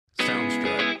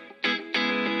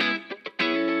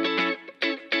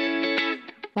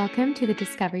Welcome to the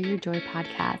Discover Your Joy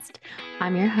podcast.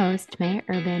 I'm your host, Maya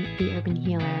Urban, the Urban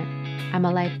Healer. I'm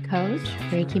a life coach,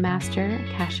 Reiki master,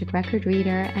 Akashic record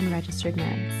reader, and registered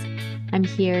nurse. I'm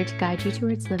here to guide you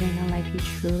towards living a life you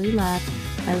truly love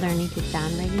by learning to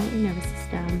downregulate your nervous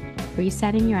system,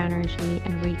 resetting your energy,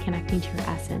 and reconnecting to your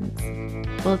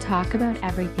essence. We'll talk about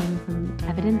everything from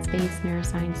evidence-based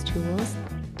neuroscience tools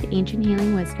to ancient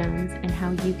healing wisdoms and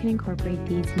how you can incorporate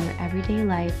these in your everyday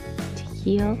life to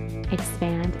heal,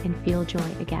 expand, and feel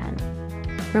joy again.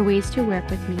 For ways to work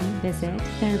with me, visit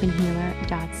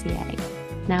theurbanhealer.ca.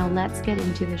 Now let's get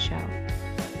into the show.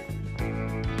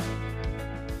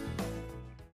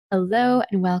 Hello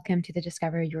and welcome to the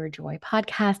Discover Your Joy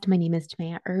podcast. My name is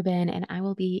Maya Urban and I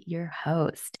will be your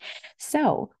host.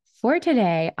 So for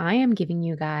today, I am giving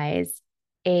you guys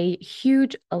a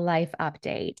huge life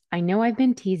update. I know I've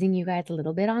been teasing you guys a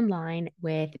little bit online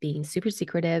with being super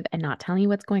secretive and not telling you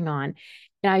what's going on.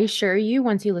 And I assure you,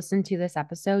 once you listen to this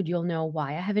episode, you'll know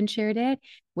why I haven't shared it,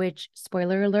 which,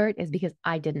 spoiler alert, is because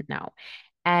I didn't know.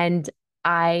 And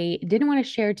I didn't want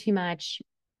to share too much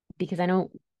because I know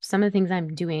some of the things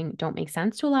I'm doing don't make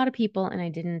sense to a lot of people. And I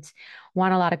didn't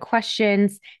want a lot of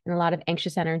questions and a lot of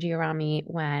anxious energy around me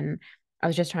when I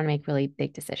was just trying to make really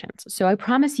big decisions. So I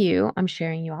promise you, I'm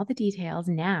sharing you all the details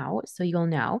now so you'll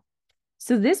know.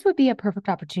 So this would be a perfect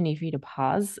opportunity for you to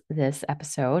pause this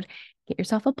episode, get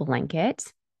yourself a blanket,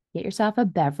 get yourself a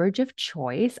beverage of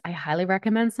choice. I highly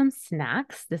recommend some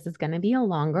snacks. This is going to be a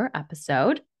longer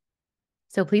episode.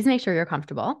 So please make sure you're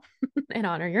comfortable and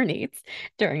honor your needs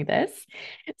during this.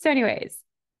 So anyways,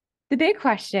 the big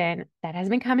question that has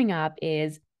been coming up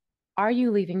is, are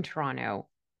you leaving Toronto?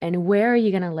 And where are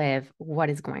you going to live? What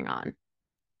is going on?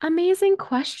 Amazing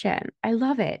question. I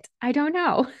love it. I don't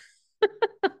know.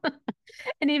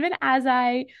 And even as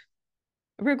I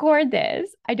record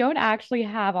this, I don't actually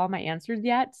have all my answers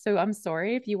yet. So I'm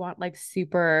sorry if you want like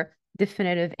super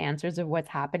definitive answers of what's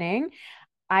happening.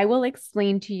 I will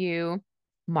explain to you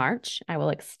March. I will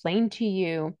explain to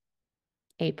you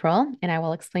April, and I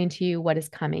will explain to you what is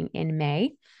coming in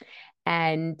May.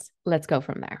 And let's go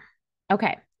from there.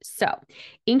 Okay. So,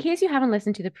 in case you haven't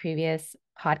listened to the previous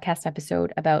podcast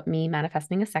episode about me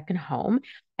manifesting a second home,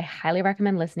 I highly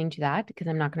recommend listening to that because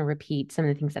I'm not going to repeat some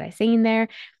of the things that I say in there.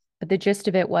 But the gist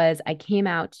of it was I came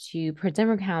out to Prince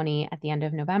Edward County at the end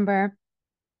of November,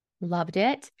 loved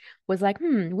it, was like,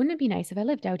 wouldn't it be nice if I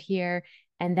lived out here?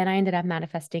 And then I ended up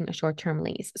manifesting a short-term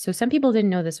lease. So some people didn't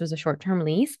know this was a short-term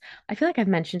lease. I feel like I've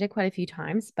mentioned it quite a few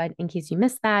times, but in case you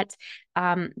missed that,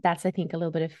 that's, I think, a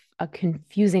little bit of a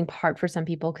confusing part for some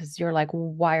people because you're like,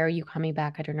 why are you coming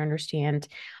back? I don't understand.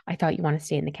 I thought you want to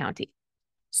stay in the county.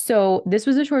 So this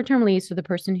was a short-term lease. So the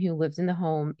person who lives in the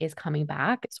home is coming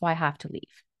back. So I have to leave.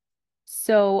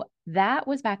 So that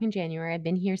was back in January. I've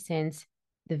been here since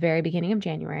the very beginning of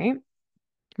January.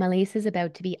 My lease is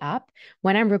about to be up.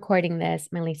 When I'm recording this,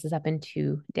 my lease is up in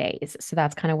 2 days. So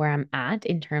that's kind of where I'm at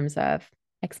in terms of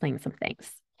explaining some things.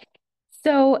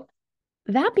 So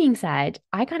that being said,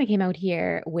 I kind of came out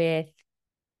here with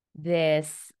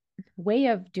this way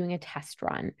of doing a test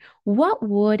run. What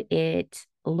would it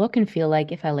look and feel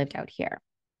like if I lived out here?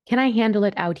 Can I handle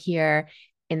it out here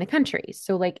in the country?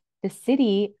 So, like the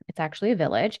city, it's actually a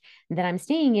village that I'm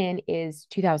staying in is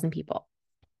 2,000 people.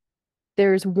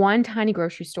 There's one tiny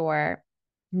grocery store,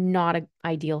 not an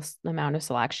ideal amount of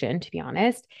selection, to be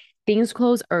honest. Things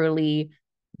close early.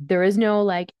 There is no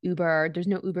like Uber, there's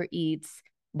no Uber Eats.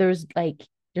 There's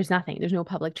nothing. There's no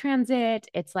public transit.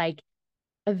 It's like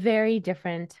a very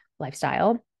different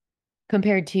lifestyle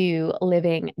compared to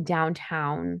living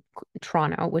downtown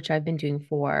Toronto, which I've been doing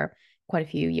for quite a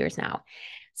few years now.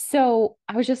 So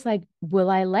I was just like, will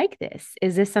I like this?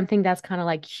 Is this something that's kind of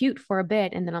like cute for a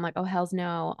bit? And then I'm like, oh, hells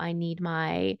no, I need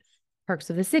my perks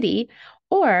of the city.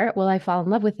 Or will I fall in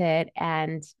love with it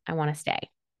and I want to stay?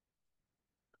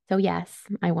 So, yes,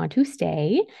 I want to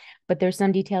stay, but there's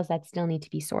some details that still need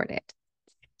to be sorted.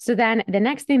 So then the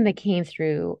next thing that came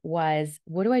through was,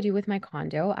 what do I do with my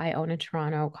condo? I own a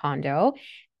Toronto condo.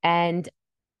 And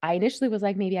I initially was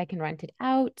like, maybe I can rent it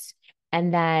out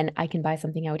and then I can buy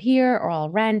something out here or I'll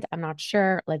rent. I'm not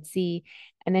sure. Let's see.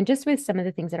 And then just with some of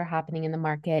the things that are happening in the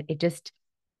market, it just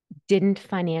didn't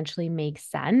financially make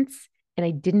sense. And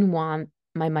I didn't want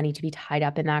my money to be tied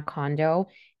up in that condo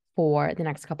for the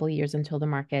next couple of years until the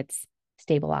markets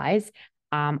stabilize.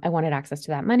 I wanted access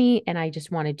to that money and I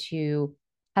just wanted to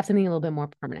have something a little bit more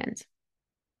permanent.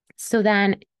 So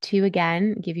then to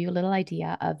again give you a little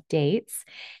idea of dates.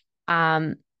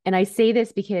 And I say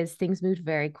this because things moved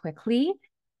very quickly.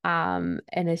 And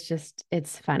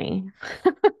it's funny.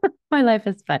 My life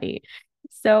is funny.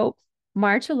 So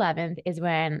March 11th is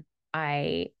when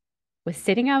I was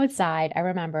sitting outside. I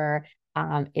remember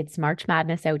it's March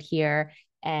Madness out here,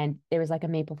 and there was like a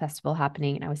maple festival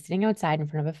happening. And I was sitting outside in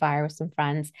front of a fire with some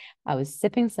friends. I was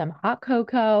sipping some hot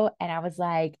cocoa, and I was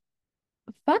like,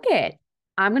 fuck it.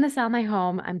 I'm gonna sell my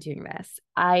home. I'm doing this.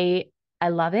 I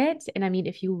love it. And I mean,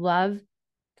 if you love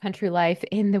country life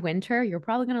in the winter, you're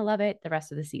probably gonna love it the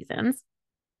rest of the seasons.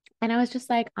 And I was just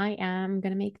like, I am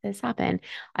gonna make this happen.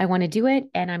 I want to do it,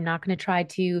 and I'm not gonna try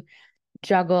to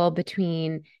juggle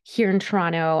between here in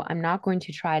Toronto. I'm not going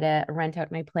to try to rent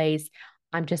out my place.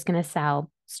 I'm just going to sell,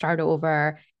 start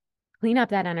over, clean up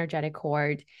that energetic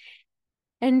cord,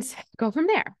 and go from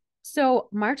there. So,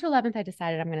 March 11th, I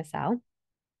decided I'm going to sell.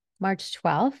 March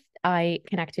 12th, I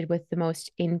connected with the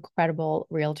most incredible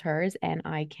realtors, and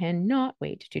I cannot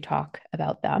wait to talk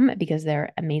about them because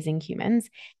they're amazing humans.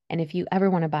 And if you ever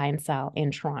want to buy and sell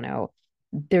in Toronto,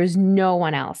 there's no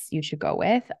one else you should go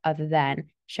with other than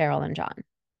Cheryl and John.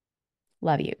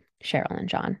 Love you, Cheryl and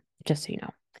John, just so you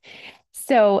know.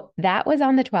 So that was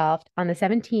on the 12th. On the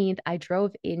 17th, I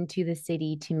drove into the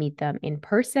city to meet them in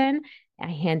person. I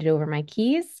handed over my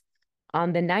keys.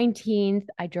 On the 19th,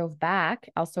 I drove back.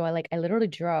 Also, I literally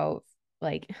drove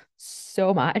like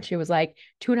so much. It was like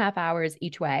 2.5 hours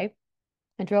each way.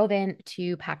 I drove in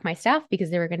to pack my stuff because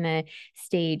they were going to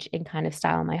stage and kind of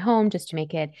style my home just to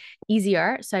make it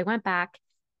easier. So I went back.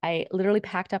 I literally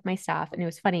packed up my stuff. And it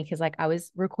was funny because like I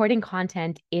was recording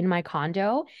content in my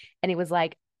condo, and it was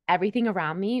like everything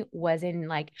around me was in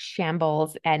like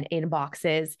shambles and in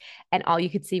boxes. And all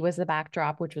you could see was the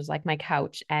backdrop, which was like my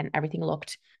couch, and everything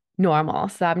looked normal.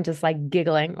 So I'm just like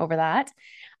giggling over that.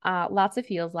 Lots of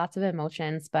feels, lots of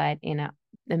emotions, but in an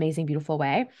amazing, beautiful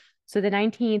way. So the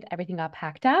 19th, everything got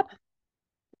packed up.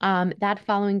 That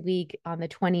following week on the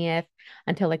 20th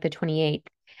until like the 28th,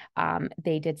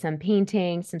 they did some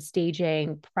painting, some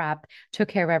staging, prep, took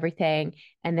care of everything.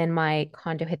 And then my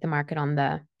condo hit the market on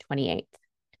the 28th.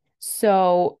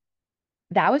 So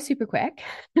that was super quick,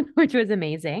 which was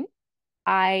amazing.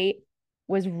 I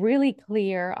was really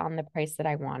clear on the price that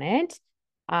I wanted.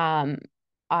 Um,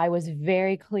 I was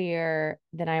very clear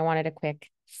that I wanted a quick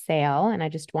sale and I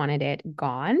just wanted it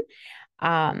gone.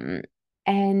 Um,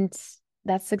 and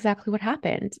that's exactly what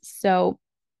happened. So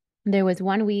there was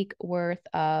 1 week worth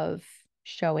of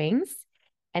showings.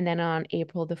 And then on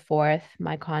April the 4th,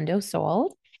 my condo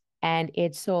sold, and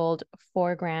it sold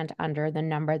 4 grand under the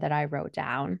number that I wrote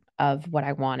down of what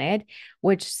I wanted,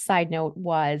 which side note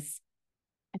was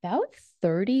about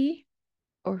 30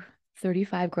 or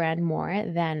 35 grand more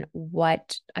than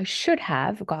what I should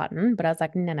have gotten. But I was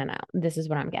like, no, no, no, this is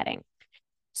what I'm getting.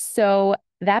 So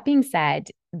that being said,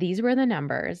 these were the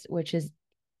numbers, which is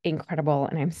incredible.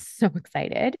 And I'm so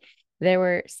excited. There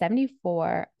were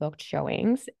 74 booked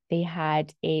showings. They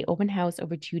had a open house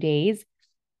over 2 days.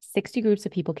 60 groups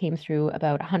of people came through,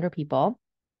 about 100 people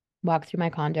walked through my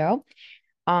condo.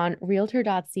 On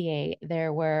realtor.ca,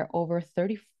 there were over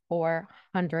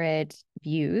 3,400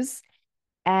 views.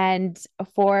 And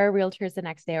 4 realtors the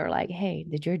next day were like, hey,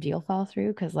 did your deal fall through?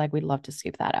 Because like we'd love to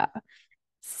scoop that up.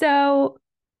 So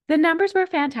the numbers were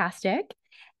fantastic.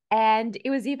 And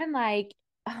it was even like,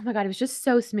 oh my God, it was just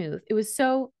so smooth. It was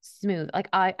so smooth. Like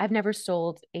I've never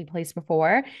sold a place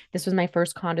before. This was my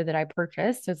first condo that I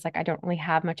purchased. So it's like I don't really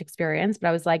have much experience, but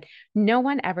I was like, no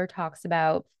one ever talks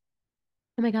about,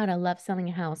 oh my God, I love selling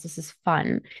a house. This is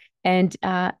fun. And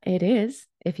it is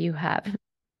if you have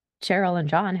Cheryl and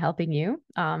John helping you.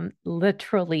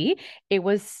 Literally, it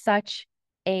was such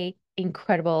a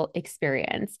incredible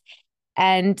experience.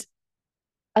 And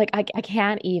like I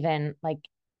can't even like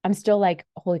I'm still like,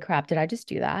 holy crap, did I just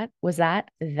do that? Was that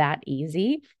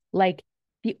easy? Like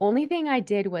the only thing I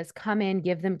did was come in,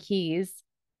 give them keys,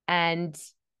 and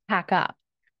pack up.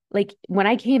 Like when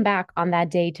I came back on that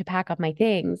day to pack up my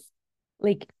things,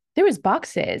 like there was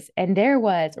boxes and there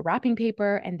was wrapping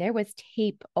paper and there was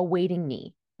tape awaiting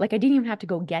me. Like I didn't even have to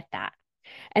go get that.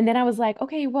 And then I was like,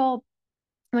 okay, well,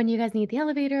 when you guys need the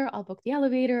elevator, I'll book the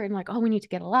elevator. And like, oh, we need to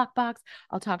get a lockbox.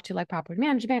 I'll talk to like property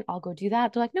management. I'll go do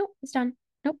that. They're like, no, it's done.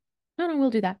 Nope. No, no, we'll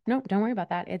do that. Nope, don't worry about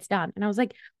that. It's done. And I was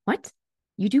like, what?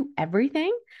 You do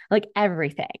everything? Like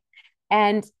everything.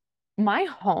 And my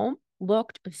home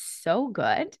looked so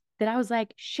good that I was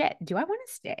like, shit, do I want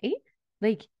to stay?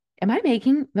 Like, am I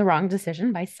making the wrong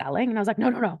decision by selling? And I was like, no,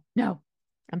 no, no, no.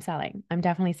 I'm selling. I'm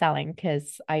definitely selling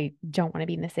because I don't want to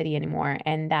be in the city anymore.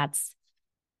 And that's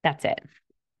it.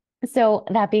 So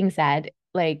that being said,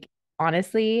 like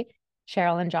honestly,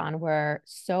 Cheryl and John were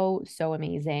so, so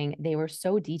amazing. They were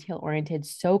so detail oriented,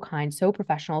 so kind, so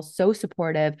professional, so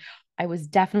supportive. I was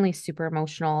definitely super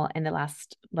emotional in the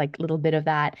last like little bit of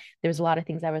that. There's a lot of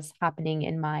things that was happening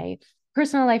in my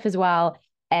personal life as well.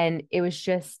 And it was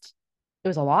just it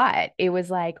was a lot. It was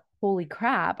like, holy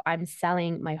crap, I'm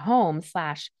selling my home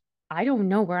slash I don't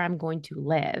know where I'm going to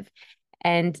live.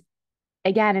 And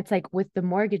again, it's like with the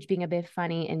mortgage being a bit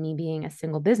funny and me being a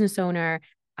single business owner,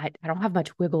 I don't have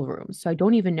much wiggle room. So I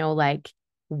don't even know like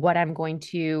what I'm going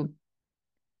to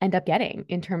end up getting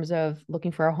in terms of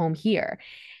looking for a home here.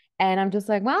 And I'm just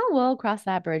like, well, we'll cross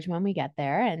that bridge when we get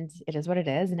there. And it is what it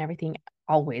is. And everything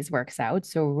always works out.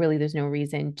 So really, there's no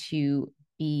reason to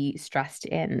be stressed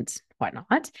and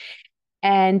whatnot.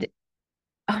 And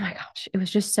oh my gosh, it was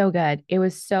just so good. It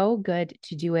was so good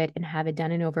to do it and have it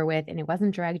done and over with. And it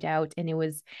wasn't dragged out. And it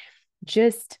was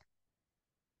just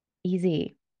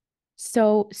easy.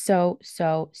 So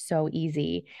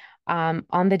easy.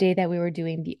 On the day that we were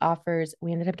doing the offers,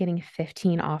 we ended up getting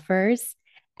 15 offers,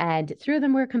 and three of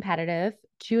them were competitive,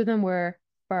 two of them were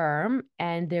firm,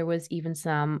 and there was even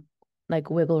some like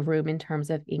wiggle room in terms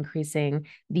of increasing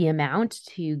the amount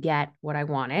to get what I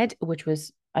wanted, which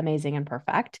was amazing and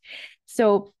perfect.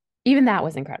 So even that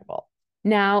was incredible.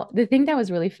 Now, the thing that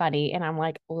was really funny, and I'm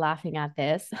like laughing at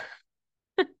this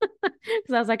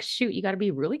because I was like, shoot, you got to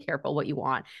be really careful what you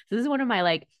want. So this is one of my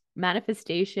like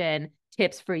manifestation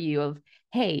tips for you of,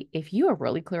 hey, if you are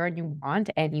really clear on you want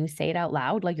and you say it out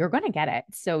loud, like you're going to get it.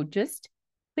 So just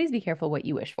please be careful what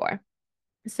you wish for.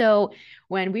 So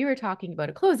when we were talking about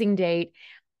a closing date,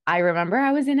 I remember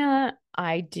I was in a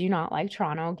I do not like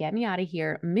Toronto, get me out of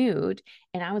here mood.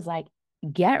 And I was like,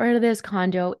 get rid of this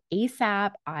condo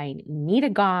ASAP. I need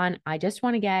it gone. I just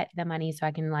want to get the money so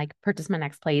I can like purchase my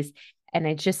next place. And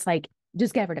it's just like,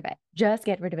 just get rid of it. Just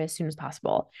get rid of it as soon as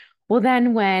possible. Well,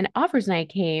 then when offers night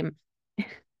came,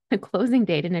 the closing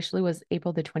date initially was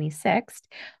April the 26th,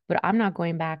 but I'm not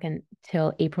going back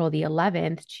until April the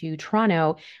 11th to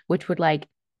Toronto, which would like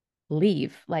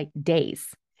leave like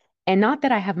days. And not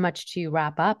that I have much to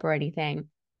wrap up or anything.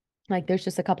 Like there's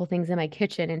just a couple things in my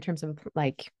kitchen in terms of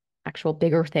like actual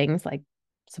bigger things like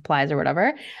supplies or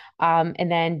whatever.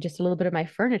 And then just a little bit of my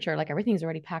furniture, like everything's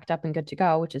already packed up and good to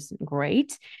go, which is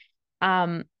great.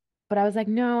 Um, but I was like,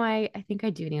 no, I think I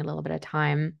do need a little bit of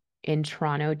time in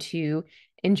Toronto to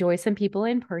enjoy some people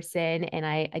in person. And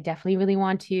I definitely really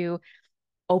want to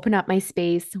open up my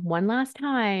space one last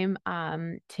time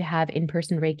to have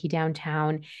in-person Reiki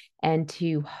downtown and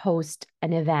to host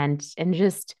an event. And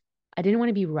just, I didn't want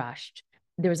to be rushed.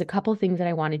 There was a couple things that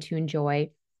I wanted to enjoy.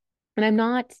 And I'm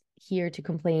not here to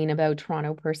complain about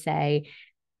Toronto per se.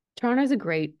 Toronto's a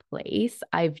great place.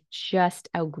 I've just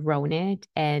outgrown it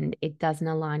and it doesn't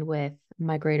align with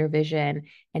my greater vision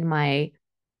and my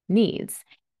needs.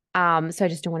 So I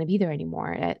just don't want to be there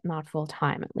anymore, not full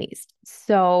time at least.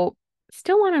 So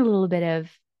still want a little bit of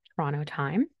Toronto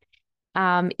time.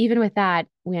 Even with that,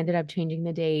 we ended up changing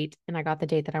the date and I got the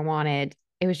date that I wanted.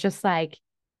 It was just like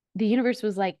the universe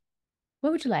was like,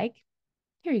 what would you like?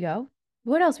 Here you go.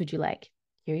 What else would you like?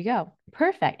 Here you go.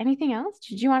 Perfect. Anything else?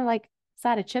 Did you want like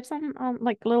side of chips on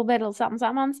like a little bit of something,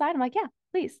 something on the side? I'm like, yeah,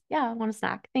 please. Yeah, I want a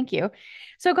snack. Thank you.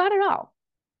 So got it all,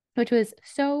 which was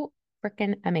so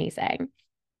freaking amazing.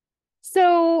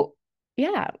 So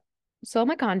yeah, sold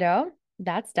my condo.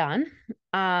 That's done.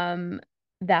 Um,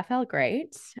 that felt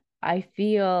great. I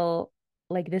feel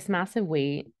like this massive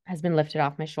weight has been lifted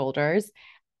off my shoulders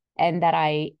and that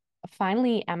I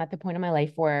finally am at the point in my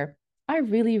life where I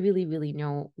really, really, really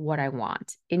know what I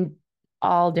want in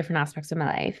all different aspects of my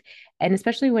life. And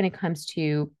especially when it comes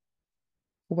to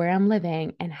where I'm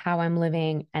living and how I'm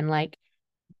living and like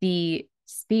the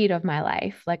speed of my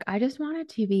life. Like I just want it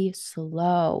to be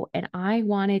slow and I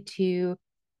wanted to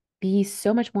be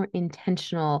so much more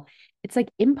intentional. It's like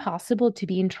impossible to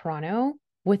be in Toronto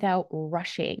without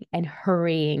rushing and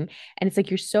hurrying. And it's like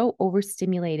you're so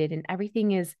overstimulated and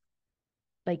everything is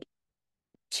like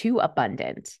too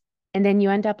abundant. And then you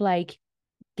end up like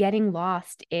getting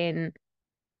lost in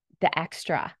the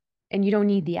extra and you don't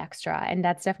need the extra. And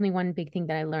that's definitely one big thing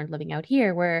that I learned living out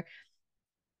here where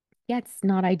yeah, it's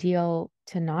not ideal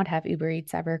to not have Uber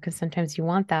Eats ever because sometimes you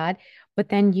want that, but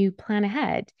then you plan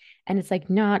ahead. And it's like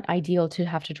not ideal to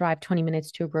have to drive 20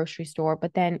 minutes to a grocery store.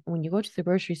 But then when you go to the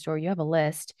grocery store, you have a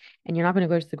list and you're not going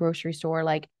to go to the grocery store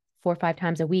like 4 or 5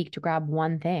 times a week to grab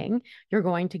one thing. You're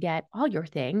going to get all your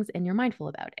things and you're mindful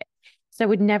about it. So I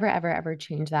would never, ever, ever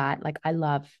change that. Like I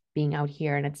love being out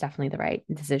here and it's definitely the right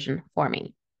decision for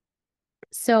me.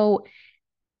 So,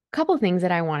 a couple things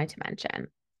that I wanted to mention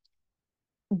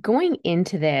going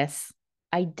into this,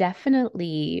 I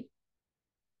definitely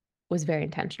was very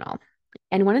intentional.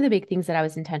 And one of the big things that I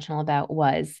was intentional about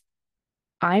was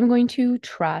I'm going to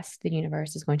trust the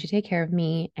universe is going to take care of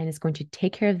me and is going to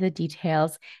take care of the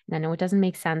details. And I know it doesn't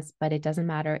make sense, but it doesn't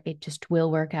matter. It just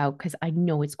will work out because I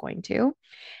know it's going to.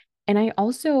 And I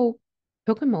also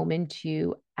took a moment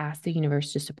to ask the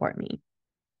universe to support me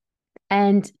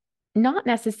and not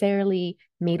necessarily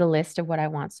made a list of what I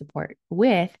want support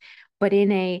with, but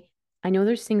I know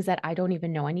there's things that I don't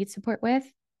even know I need support with.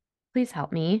 Please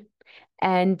help me.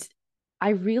 And I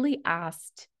really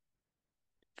asked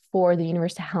for the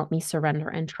universe to help me surrender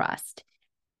and trust.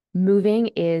 Moving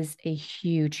is a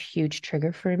huge, huge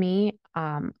trigger for me.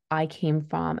 I came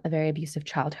from a very abusive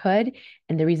childhood.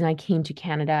 And the reason I came to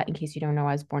Canada, in case you don't know,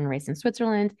 I was born and raised in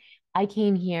Switzerland. I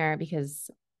came here because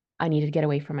I needed to get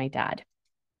away from my dad.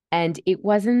 And it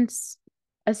wasn't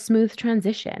a smooth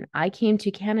transition. I came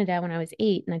to Canada when I was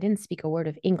 8 and I didn't speak a word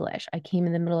of English. I came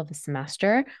in the middle of the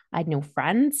semester. I had no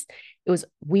friends. It was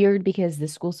weird because the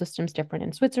school system's different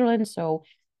in Switzerland. So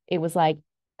it was like,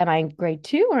 am I in grade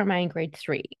 2 or am I in grade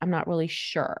 3? I'm not really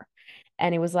sure.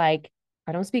 And it was like,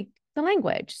 I don't speak the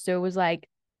language. So it was like,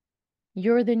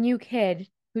 you're the new kid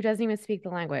who doesn't even speak the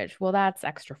language. Well, that's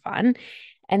extra fun.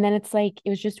 And then it's like, it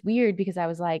was just weird because I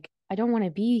was like, I don't want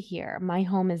to be here. My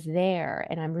home is there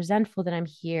and I'm resentful that I'm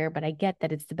here, but I get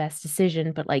that it's the best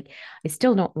decision, but like, I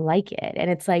still don't like it. And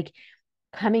it's like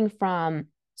coming from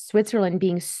Switzerland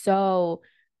being so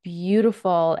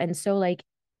beautiful and so like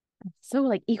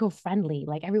eco-friendly.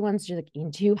 Like everyone's just like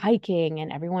into hiking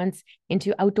and everyone's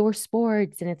into outdoor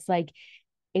sports. And it's like,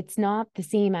 it's not the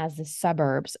same as the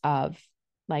suburbs of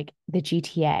like the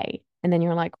GTA. And then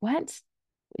you're like, what?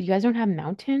 You guys don't have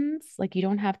mountains? Like you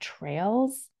don't have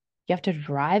trails? You have to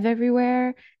drive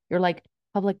everywhere. You're like,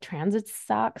 public transit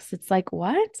sucks. It's like,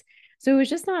 what? So it was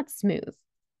just not smooth.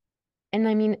 And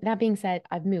I mean, that being said,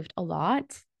 I've moved a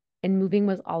lot and moving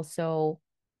was also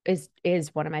is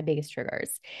one of my biggest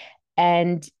triggers.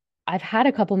 And I've had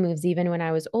a couple moves even when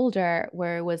I was older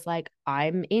where it was like,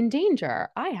 I'm in danger.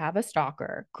 I have a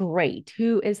stalker. Great.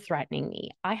 Who is threatening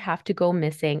me? I have to go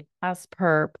missing as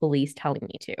per police telling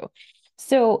me to.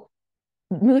 So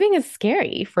moving is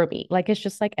scary for me. Like, it's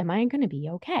just like, am I going to be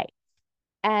okay?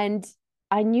 And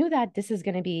I knew that this is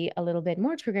going to be a little bit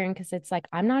more triggering because it's like,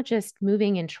 I'm not just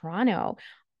moving in Toronto,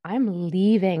 I'm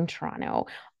leaving Toronto.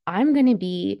 I'm going to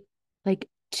be like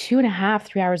 2.5,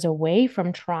 3 hours away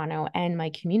from Toronto and my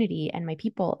community and my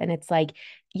people. And it's like,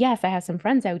 yes, I have some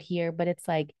friends out here, but it's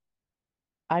like,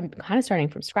 I'm kind of starting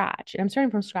from scratch and I'm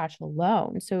starting from scratch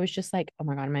alone. So it was just like, oh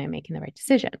my God, am I making the right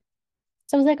decision?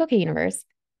 So I was like, okay, universe,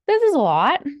 this is a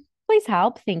lot. Please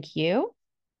help. Thank you.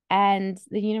 And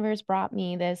the universe brought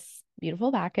me this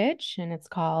beautiful package, and it's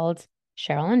called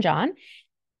Cheryl and John.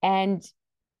 And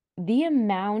the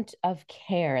amount of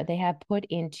care they have put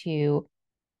into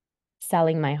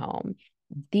selling my home,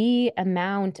 the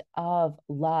amount of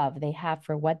love they have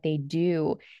for what they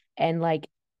do, and like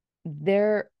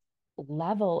their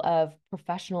level of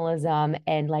professionalism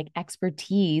and like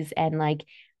expertise and like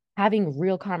having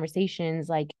real conversations,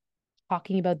 like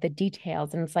talking about the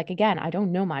details. And it's like, again, I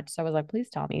don't know much. So I was like, please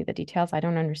tell me the details. I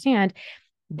don't understand.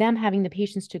 Them having the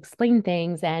patience to explain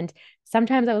things. And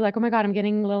sometimes I was like, oh my God, I'm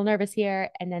getting a little nervous here.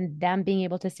 And then them being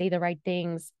able to say the right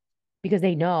things because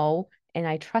they know and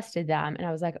I trusted them. And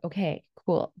I was like, okay,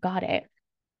 cool, got it.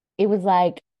 It was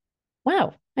like,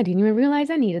 wow, I didn't even realize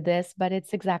I needed this, but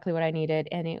it's exactly what I needed.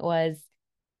 And it was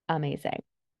amazing.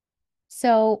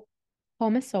 So,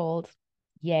 home is sold.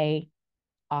 Yay.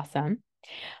 Awesome.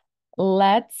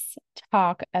 Let's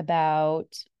talk about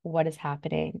what is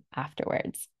happening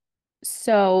afterwards.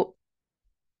 So,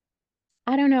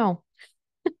 I don't know.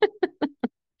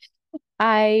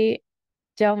 I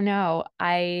don't know.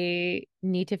 I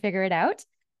need to figure it out.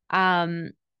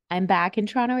 Um, I'm back in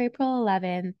Toronto April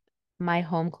 11th. My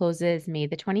home closes May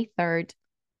the 23rd.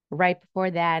 Right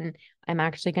before then, I'm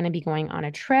actually going to be going on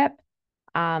a trip.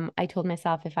 I told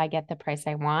myself if I get the price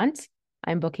I want,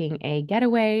 I'm booking a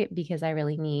getaway because I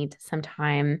really need some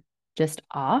time just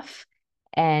off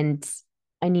and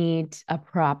I need a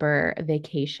proper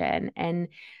vacation and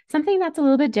something that's a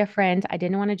little bit different. I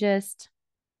didn't want to just,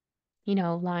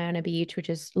 lie on a beach, which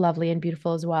is lovely and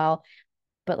beautiful as well.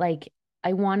 But like,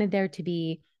 I wanted there to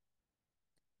be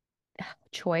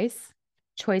choice,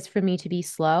 choice for me to be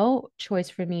slow, choice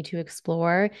for me to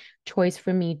explore, choice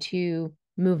for me to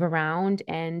move around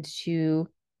and to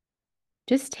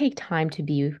just take time to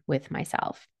be with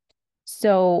myself.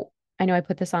 So I know I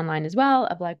put this online as well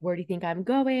of like, where do you think I'm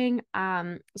going?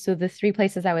 So the three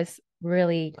places I was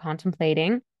really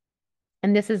contemplating,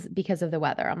 and this is because of the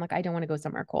weather. I'm like, I don't want to go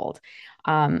somewhere cold.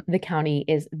 The county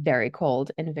is very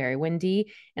cold and very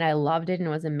windy, and I loved it and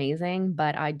it was amazing,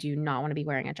 but I do not want to be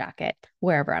wearing a jacket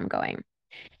wherever I'm going.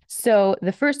 So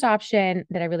the first option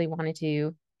that I really wanted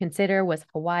to consider was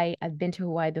Hawaii. I've been to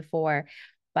Hawaii before.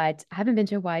 but I haven't been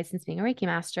to Hawaii since being a Reiki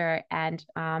master. And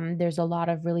there's a lot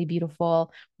of really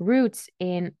beautiful roots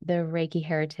in the Reiki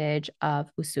heritage of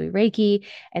Usui Reiki.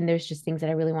 And there's just things that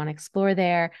I really want to explore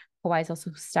there. Hawaii is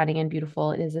also stunning and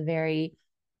beautiful. It is a very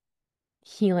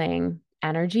healing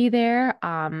energy there.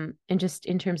 And just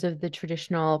in terms of the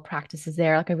traditional practices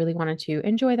there, like I really wanted to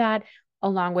enjoy that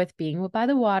along with being by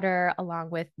the water, along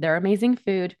with their amazing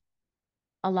food,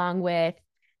 along with,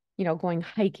 going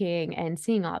hiking and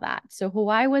seeing all that. So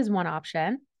Hawaii was one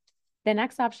option. The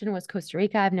next option was Costa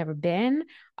Rica. I've never been.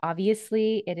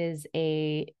 Obviously, it is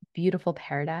a beautiful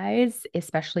paradise,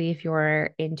 especially if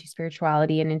you're into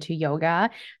spirituality and into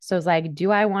yoga. So it's like, do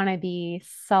I want to be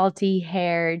salty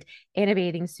haired in a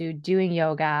bathing suit doing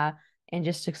yoga and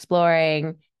just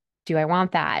exploring? Do I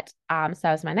want that? So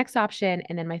that was my next option.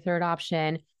 And then my third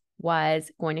option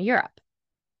was going to Europe.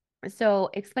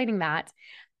 So explaining that,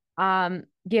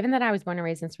 given that I was born and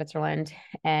raised in Switzerland,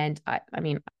 and I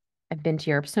mean, I've been to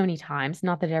Europe so many times,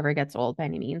 not that it ever gets old by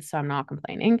any means, so I'm not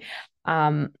complaining.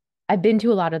 Um, I've been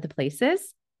to a lot of the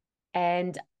places,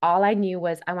 and all I knew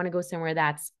was I want to go somewhere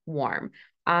that's warm.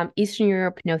 Eastern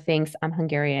Europe, no thanks. I'm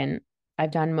Hungarian.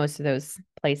 I've done most of those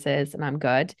places and I'm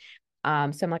good. So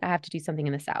I'm like, I have to do something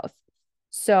in the south.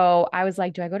 So I was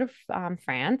like, do I go to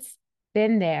France?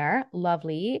 Been there,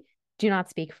 lovely. Do not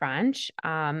speak French.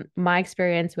 My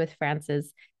experience with France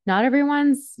is not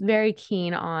everyone's very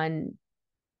keen on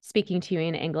speaking to you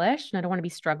in English, and I don't want to be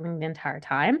struggling the entire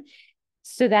time.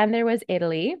 So then there was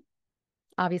Italy,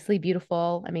 obviously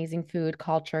beautiful, amazing food,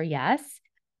 culture, yes.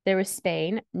 There was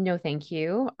Spain, no thank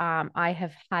you. I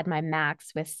have had my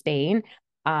max with Spain.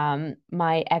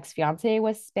 My ex-fiance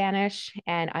was Spanish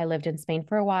and I lived in Spain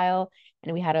for a while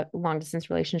and we had a long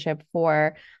distance relationship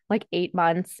for like 8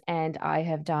 months and I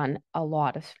have done a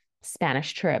lot of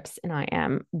Spanish trips and I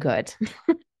am good.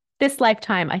 This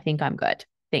lifetime, I think I'm good.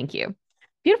 Thank you.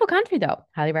 Beautiful country though.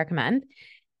 Highly recommend.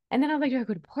 And then I was like, do I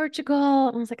go to Portugal?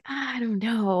 And I was like, I don't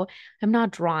know. I'm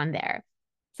not drawn there.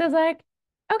 So I was like,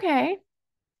 okay,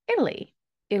 Italy.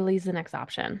 Italy's the next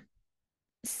option.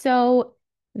 So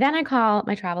then I call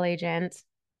my travel agent.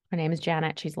 Her name is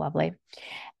Janet. She's lovely.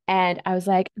 And I was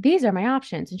like, these are my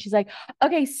options. And she's like,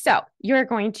 okay, so you're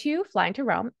going to fly into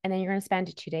Rome and then you're going to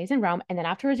spend 2 days in Rome. And then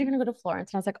afterwards, you're going to go to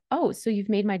Florence. And I was like, oh, so you've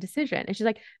made my decision. And she's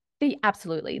like,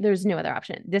 absolutely. There's no other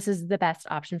option. This is the best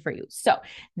option for you. So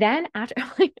then after,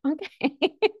 I'm like, okay,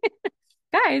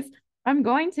 guys, I'm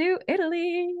going to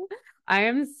Italy. I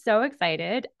am so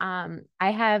excited. I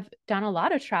have done a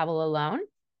lot of travel alone,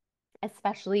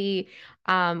 especially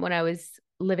when I was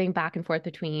living back and forth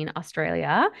between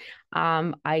Australia.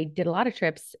 I did a lot of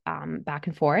trips back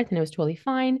and forth, and it was totally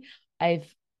fine.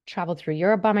 I've traveled through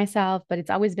Europe by myself, but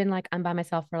it's always been like I'm by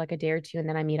myself for like a day or two, and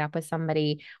then I meet up with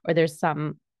somebody, or there's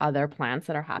some other plans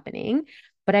that are happening.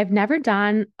 But I've never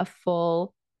done a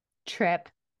full trip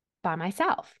by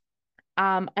myself.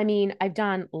 I mean, I've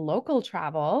done local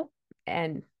travel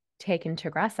and taken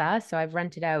Tigressa. So I've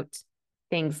rented out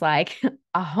things like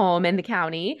a home in the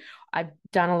county. I've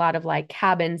done a lot of like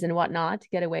cabins and whatnot to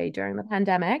get away during the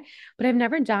pandemic, but I've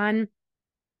never done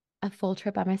a full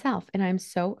trip by myself. And I'm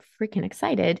so freaking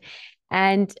excited.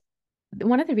 And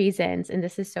one of the reasons, and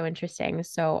this is so interesting,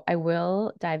 so I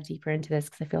will dive deeper into this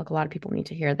because I feel like a lot of people need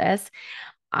to hear this.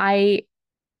 I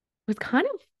was kind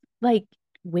of like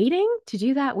waiting to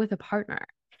do that with a partner.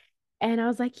 And I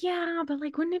was like, yeah, but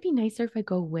like, wouldn't it be nicer if I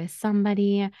go with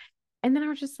somebody? And then I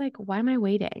was just like, why am I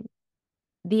waiting?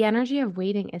 The energy of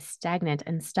waiting is stagnant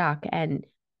and stuck. And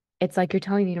it's like you're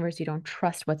telling the universe you don't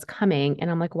trust what's coming. And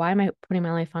I'm like, why am I putting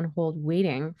my life on hold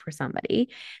waiting for somebody?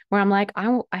 Where I'm like,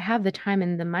 I have the time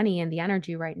and the money and the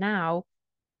energy right now.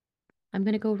 I'm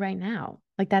going to go right now.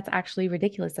 Like, that's actually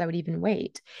ridiculous. I would even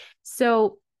wait.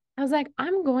 So I was like,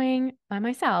 I'm going by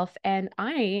myself and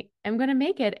I am going to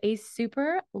make it a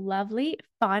super lovely,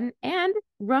 fun, and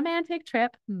romantic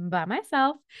trip by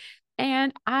myself.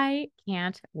 And I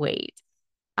can't wait.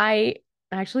 I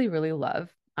actually really love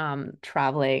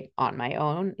traveling on my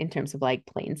own in terms of like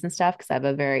planes and stuff because I have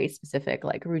a very specific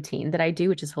like routine that I do,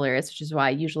 which is hilarious, which is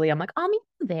why usually I'm like, I'll meet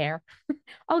you there.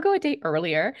 I'll go a day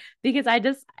earlier because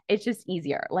it's just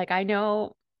easier. Like I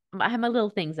know I have my little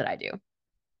things that I do.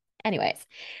 Anyways,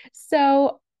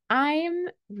 so I'm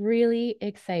really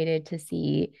excited to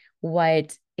see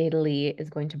what Italy is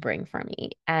going to bring for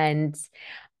me. And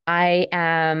I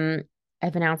am,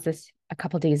 I've announced this a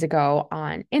couple days ago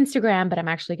on Instagram, but I'm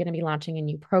actually going to be launching a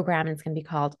new program and it's going to be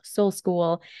called Soul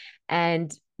School.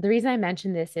 And the reason I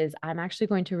mention this is I'm actually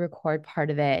going to record part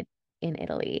of it in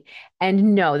Italy.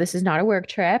 And no, this is not a work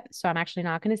trip. So I'm actually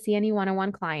not going to see any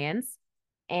one-on-one clients.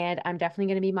 And I'm definitely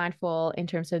going to be mindful in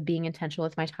terms of being intentional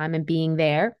with my time and being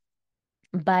there.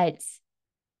 But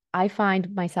I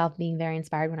find myself being very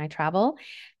inspired when I travel.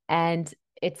 And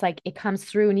it's like it comes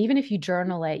through. And even if you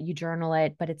journal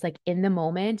it, but it's like in the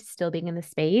moment, still being in the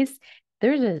space,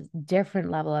 there's a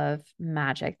different level of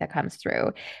magic that comes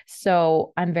through.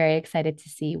 So I'm very excited to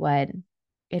see what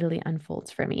Italy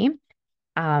unfolds for me.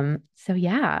 So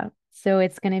yeah. So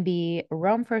it's going to be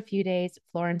Rome for a few days,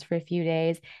 Florence for a few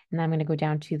days, and then I'm going to go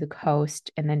down to the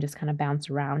coast and then just kind of bounce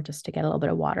around just to get a little bit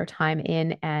of water time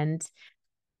in. And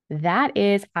that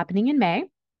is happening in May.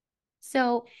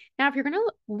 So now, if you're going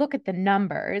to look at the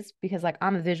numbers, because like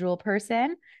I'm a visual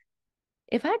person,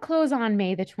 if I close on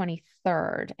May the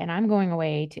 23rd and I'm going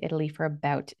away to Italy for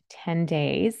about 10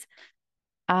 days,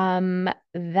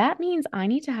 that means I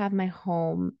need to have my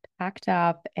home packed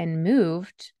up and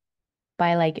moved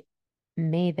by like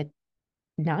May the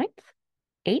 9th,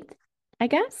 8th, I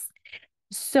guess.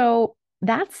 So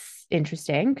that's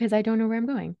interesting because I don't know where I'm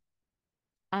going.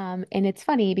 And it's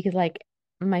funny because like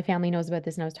my family knows about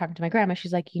this, and I was talking to my grandma.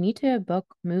 She's like, you need to book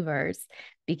movers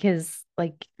because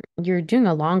like you're doing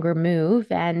a longer move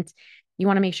and you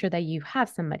want to make sure that you have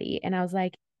somebody. And I was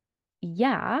like,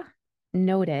 yeah,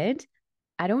 noted.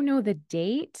 I don't know the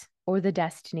date or the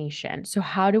destination. So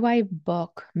how do I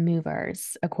book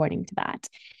movers according to that?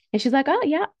 And she's like, "Oh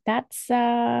yeah, that's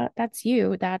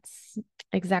you. That's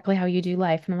exactly how you do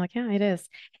life." And I'm like, "Yeah, it is."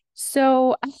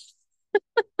 So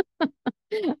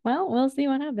well, we'll see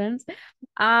what happens.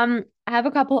 I have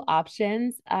a couple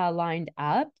options lined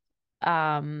up.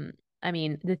 Um, I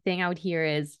mean, the thing out here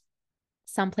is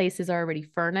some places are already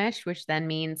furnished, which then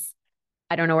means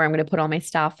I don't know where I'm going to put all my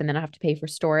stuff and then I have to pay for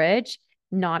storage.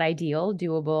 Not ideal,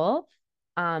 doable.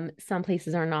 Some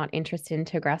places are not interested in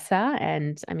Tigressa,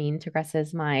 and I mean, Tigressa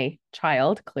is my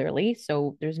child, clearly,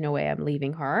 so there's no way I'm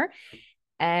leaving her.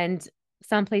 And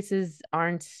some places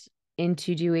aren't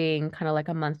into doing kind of like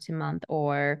a month to month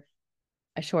or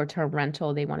a short-term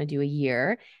rental. They want to do a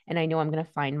year. And I know I'm going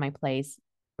to find my place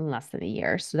in less than a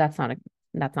year. So that's not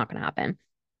going to happen.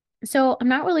 So I'm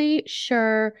not really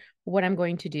sure what I'm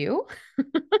going to do.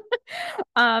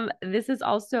 This is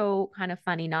also kind of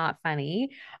funny, not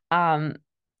funny. Um,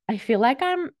 I feel like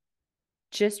I'm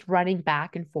just running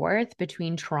back and forth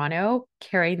between Toronto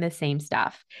carrying the same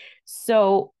stuff.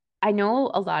 So I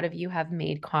know a lot of you have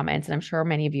made comments, and I'm sure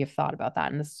many of you have thought about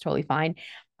that, and this is totally fine.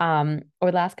 Over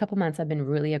the last couple months, I've been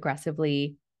really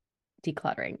aggressively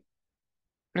decluttering.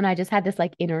 And I just had this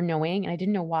like inner knowing, and I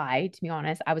didn't know why, to be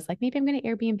honest. I was like, maybe I'm going to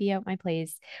Airbnb out my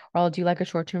place, or I'll do like a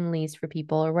short-term lease for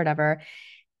people or whatever.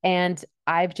 And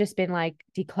I've just been like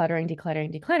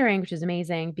decluttering, which is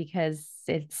amazing because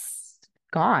it's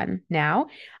gone now.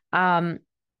 Um,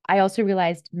 I also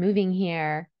realized moving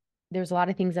here, there's a lot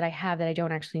of things that I have that I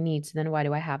don't actually need. So then why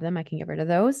do I have them? I can get rid of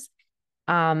those.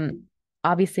 Um,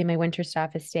 Obviously my winter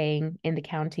stuff is staying in the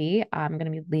county. I'm going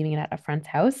to be leaving it at a friend's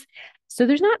house. So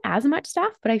there's not as much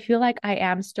stuff, but I feel like I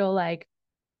am still like,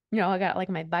 I got like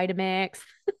my Vitamix.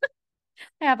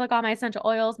 I have like all my essential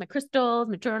oils, my crystals,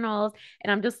 my journals,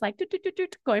 and I'm just like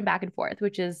going back and forth,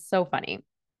 which is so funny.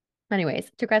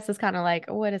 Anyways, Tigress is kind of like,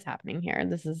 what is happening here?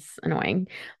 This is annoying.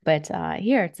 But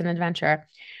here it's an adventure.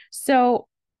 So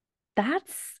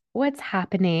that's what's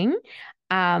happening.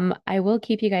 I will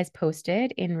keep you guys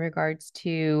posted in regards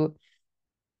to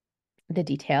the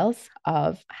details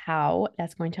of how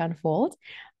that's going to unfold.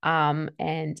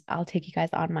 And I'll take you guys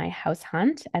on my house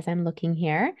hunt as I'm looking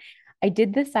here. I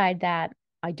did decide that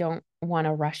I don't want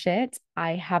to rush it.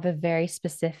 I have a very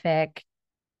specific,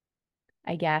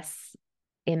 I guess,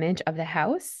 image of the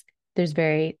house. There's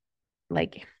very,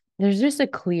 like, there's just a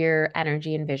clear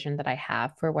energy and vision that I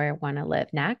have for where I want to live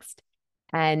next.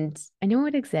 And I know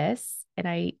it exists, and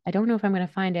I don't know if I'm going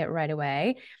to find it right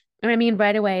away. And I mean,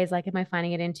 right away is like, am I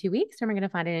finding it in 2 weeks or am I going to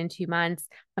find it in 2 months?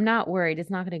 I'm not worried.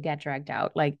 It's not going to get dragged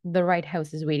out. Like the right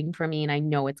house is waiting for me, and I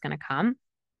know it's going to come.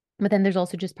 But then there's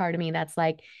also just part of me that's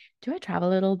like, do I travel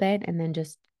a little bit and then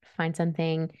just find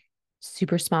something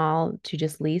super small to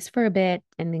just lease for a bit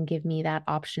and then give me that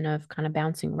option of kind of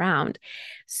bouncing around?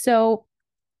 So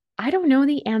I don't know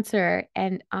the answer,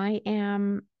 and I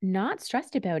am not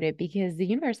stressed about it because the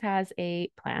universe has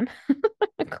a plan,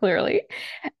 clearly.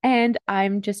 And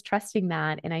I'm just trusting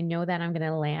that. And I know that I'm going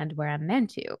to land where I'm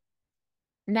meant to.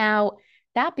 Now,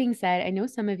 that being said, I know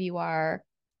some of you are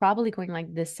probably going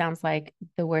like, this sounds like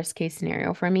the worst case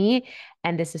scenario for me.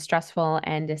 And this is stressful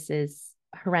and this is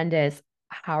horrendous.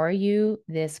 How are you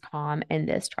this calm and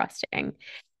this trusting?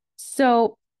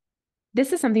 So,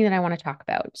 this is something that I want to talk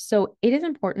about. So, it is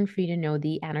important for you to know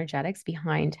the energetics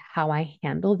behind how I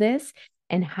handle this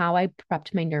and how I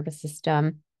prepped my nervous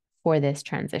system for this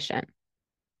transition.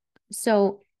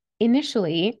 So,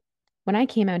 initially, when I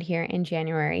came out here in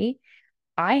January,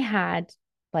 I had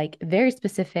like very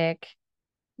specific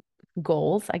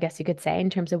goals, I guess you could say, in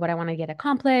terms of what I want to get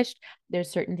accomplished. There's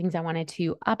certain things I wanted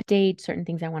to update, certain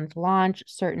things I wanted to launch,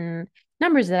 certain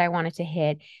numbers that I wanted to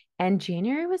hit. And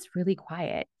January was really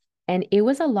quiet. And it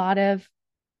was a lot of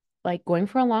like going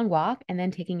for a long walk and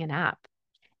then taking a nap.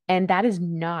 And that is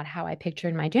not how I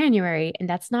pictured my January. And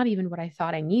that's not even what I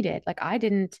thought I needed. Like, I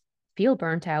didn't feel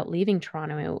burnt out leaving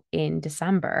Toronto in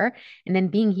December and then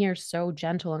being here so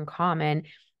gentle and calm and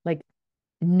like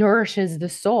nourishes the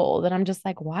soul that I'm just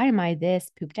like, why am I this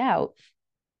pooped out?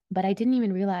 But I didn't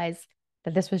even realize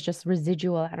that this was just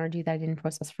residual energy that I didn't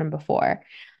process from before.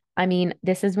 I mean,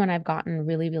 this is when I've gotten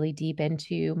really, really deep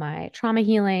into my trauma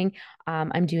healing.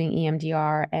 I'm doing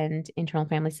EMDR and internal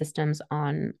family systems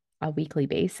on a weekly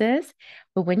basis.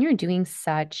 But when you're doing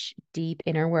such deep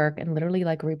inner work and literally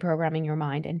like reprogramming your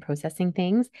mind and processing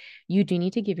things, you do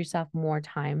need to give yourself more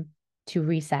time to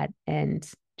reset and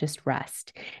just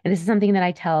rest. And this is something that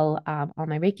I tell all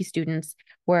my Reiki students,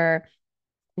 where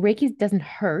Reiki doesn't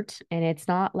hurt and it's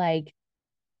not like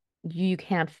you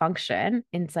can't function.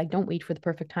 And it's like, don't wait for the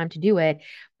perfect time to do it,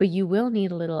 but you will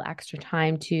need a little extra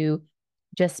time to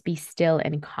just be still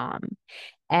and calm.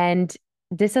 And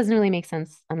this doesn't really make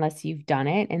sense unless you've done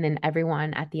it. And then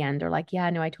everyone at the end are like, yeah,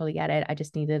 no, I totally get it. I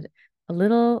just needed a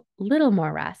little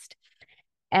more rest.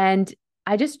 And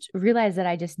I just realized that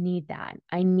I just need that.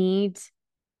 I need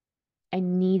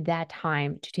that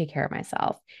time to take care of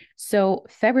myself. So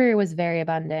February was very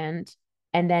abundant.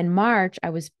 And then March,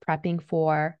 I was prepping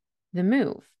for the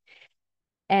move.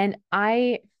 And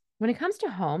when it comes to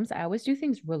homes, I always do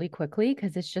things really quickly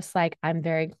because it's just like I'm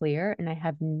very clear and I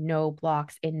have no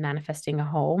blocks in manifesting a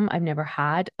home. I've never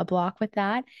had a block with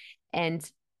that. And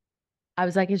I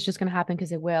was like, it's just going to happen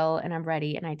because it will. And I'm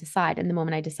ready. And I decide. And the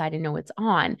moment I decide, I know it's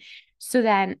on. So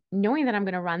then knowing that I'm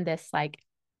going to run this like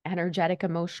energetic,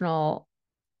 emotional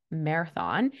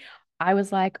marathon, I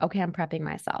was like, okay, I'm prepping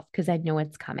myself because I know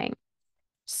it's coming.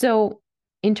 So,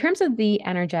 in terms of the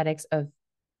energetics of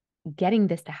getting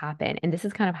this to happen, and this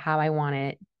is kind of how I want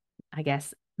to, I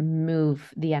guess,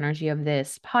 move the energy of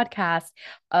this podcast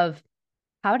of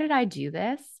how did I do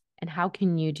this and how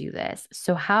can you do this?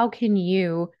 So, how can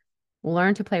you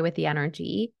learn to play with the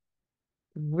energy,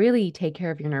 really take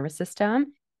care of your nervous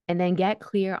system, and then get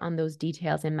clear on those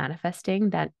details in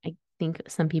manifesting that I think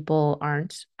some people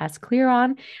aren't as clear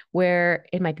on, where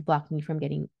it might be blocking you from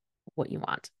getting what you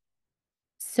want.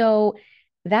 So,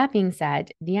 that being said,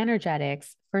 the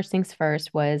energetics, first things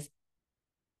first, was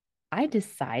I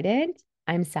decided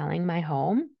I'm selling my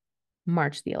home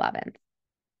March the 11th.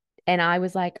 And I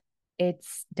was like,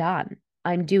 it's done.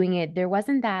 I'm doing it. There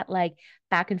wasn't that like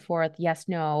back and forth, yes,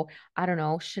 no, I don't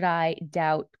know, should I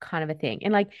doubt kind of a thing.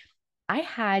 And like I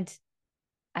had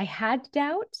I had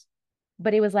doubt,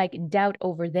 but it was like doubt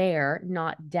over there,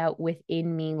 not doubt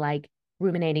within me, like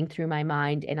ruminating through my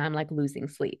mind and I'm like losing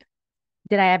sleep.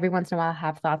 Did I every once in a while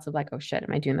have thoughts of like, oh shit,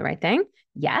 am I doing the right thing?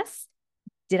 Yes.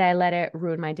 Did I let it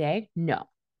ruin my day? No.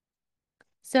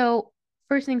 So,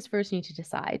 first things first, you need to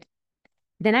decide.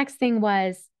 The next thing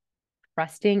was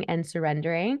trusting and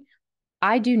surrendering.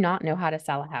 I do not know how to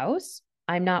sell a house.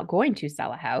 I'm not going to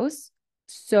sell a house.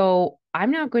 So,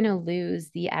 I'm not going to lose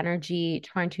the energy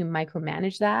trying to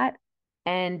micromanage that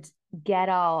and get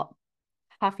all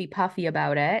huffy puffy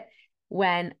about it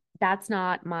when that's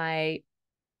not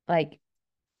like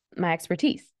my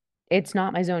expertise. It's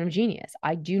not my zone of genius.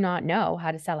 I do not know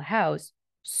how to sell a house.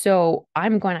 So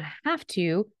I'm going to have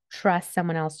to trust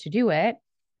someone else to do it.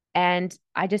 And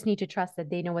I just need to trust that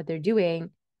they know what they're doing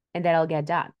and that I'll get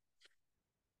done.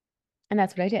 And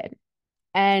that's what I did.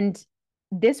 And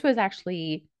this was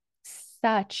actually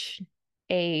such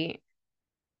a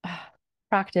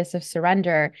practice of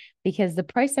surrender because the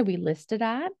price that we listed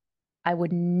at, I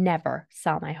would never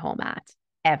sell my home at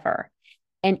ever.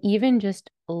 And even just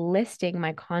listing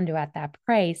my condo at that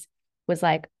price was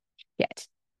like, shit,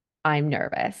 I'm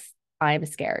nervous. I'm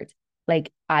scared.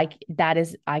 Like I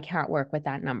can't work with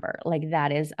that number. Like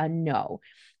that is a no.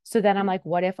 So then I'm like,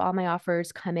 what if all my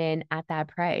offers come in at that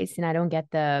price and I don't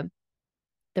get the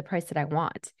price that I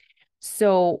want?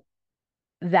 So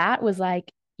that was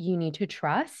like, you need to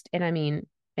trust. And I mean,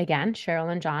 again,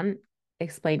 Cheryl and John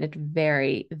explained it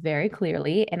very, very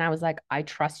clearly. And I was like, I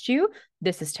trust you.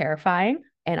 This is terrifying.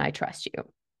 And I trust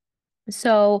you.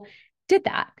 So did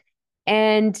that.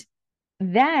 And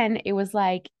then it was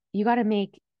like, you got to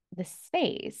make the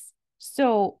space.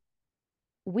 So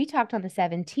we talked on the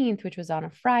 17th, which was on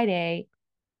a Friday.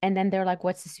 And then they're like,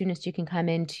 what's the soonest you can come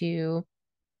in to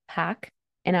pack?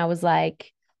 And I was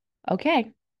like,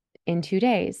 okay, in 2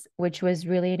 days, which was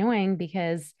really annoying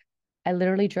because I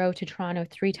literally drove to Toronto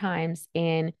 3 times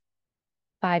in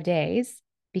 5 days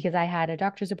because I had a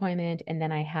doctor's appointment and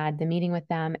then I had the meeting with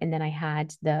them and then I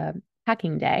had the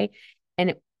packing day.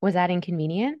 And was that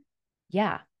inconvenient?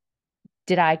 Yeah.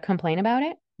 Did I complain about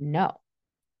it? No.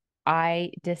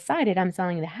 I decided I'm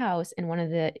selling the house, and one of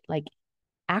the like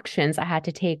actions I had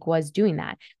to take was doing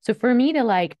that. So for me to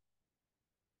like,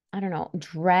 I don't know,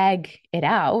 drag it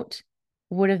out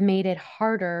would have made it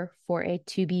harder for it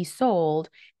to be sold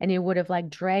and it would have like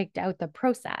dragged out the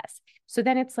process. So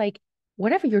then it's like,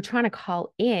 whatever you're trying to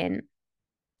call in,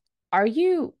 are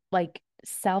you like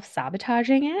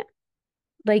self-sabotaging it?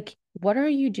 Like, what are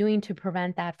you doing to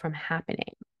prevent that from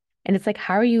happening? And it's like,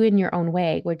 how are you in your own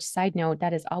way? Which, side note,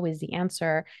 that is always the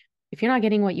answer. If you're not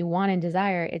getting what you want and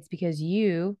desire, it's because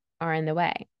you are in the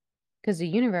way. Because the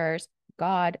universe,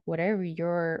 God, whatever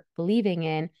you're believing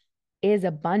in, is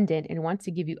abundant and wants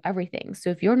to give you everything.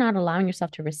 So if you're not allowing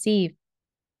yourself to receive,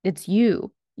 it's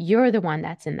you. You're the one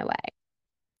that's in the way.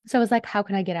 So I was like, how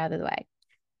can I get out of the way?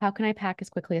 How can I pack as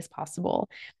quickly as possible?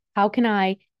 How can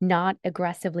I not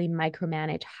aggressively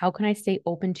micromanage? How can I stay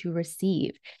open to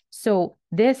receive? So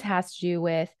this has to do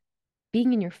with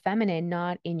being in your feminine,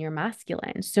 not in your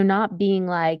masculine. So not being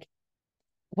like,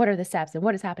 what are the steps and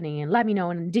what is happening? And let me know.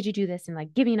 And did you do this? And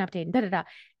like, give me an update and da da da.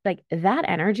 Like that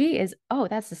energy is, oh,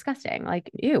 that's disgusting.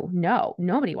 Like, ew, no,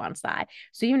 nobody wants that.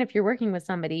 So even if you're working with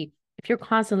somebody, if you're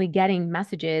constantly getting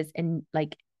messages and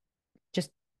like just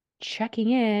checking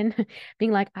in,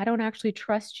 being like, I don't actually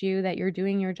trust you that you're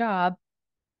doing your job,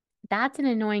 that's an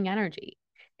annoying energy.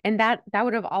 And that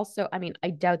would have also, I mean, I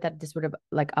doubt that this would have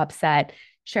like upset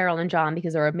Cheryl and John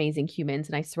because they're amazing humans.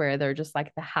 And I swear they're just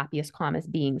like the happiest,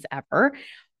 calmest beings ever.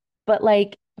 But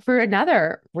like for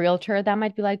another realtor, that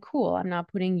might be like, cool, I'm not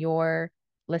putting your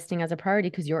listing as a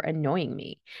priority because you're annoying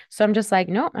me. So I'm just like,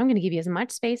 no, I'm going to give you as much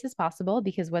space as possible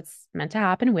because what's meant to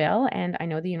happen will. And I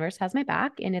know the universe has my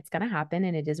back and it's going to happen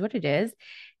and it is what it is.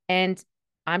 And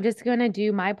I'm just going to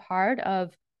do my part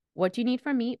of what do you need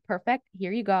from me? Perfect.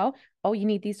 Here you go. Oh, you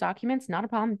need these documents? Not a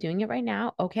problem. Doing it right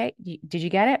now. Okay. Did you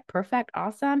get it? Perfect.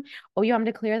 Awesome. Oh, you want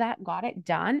me to clear that? Got it.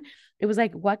 Done. It was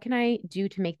like, what can I do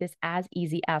to make this as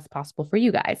easy as possible for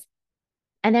you guys?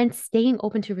 And then staying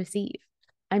open to receive.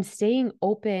 I'm staying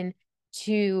open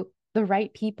to the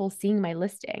right people seeing my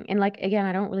listing. And like, again,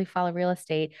 I don't really follow real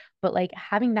estate, but like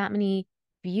having that many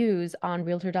views on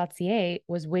realtor.ca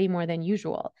was way more than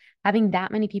usual. Having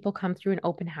that many people come through an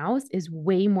open house is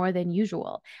way more than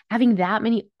usual. Having that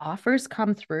many offers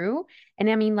come through. And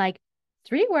I mean, like,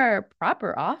 three were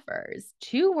proper offers,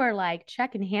 two were like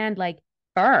check in hand, like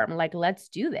firm, like, let's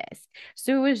do this.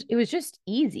 So it was just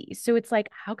easy. So it's like,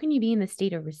 how can you be in the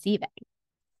state of receiving?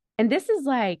 And this is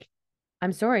like,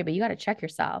 I'm sorry, but you got to check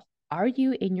yourself. Are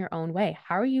you in your own way?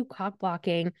 How are you cock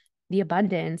blocking the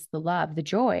abundance, the love, the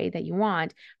joy that you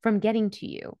want from getting to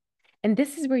you? And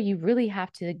this is where you really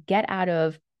have to get out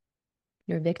of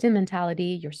your victim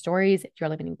mentality, your stories, your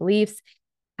limiting beliefs,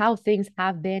 how things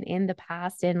have been in the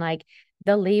past, and like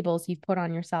the labels you've put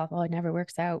on yourself. Oh, it never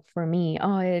works out for me.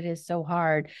 Oh, it is so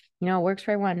hard. It works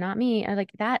for everyone, not me. And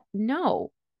like that.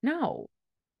 No, no,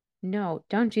 no,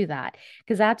 don't do that.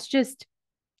 Because that's just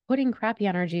putting crappy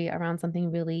energy around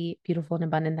something really beautiful and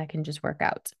abundant that can just work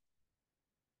out.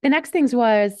 Next thing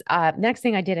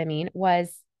I did,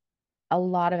 was a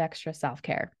lot of extra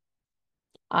self-care.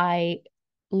 I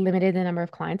limited the number of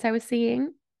clients I was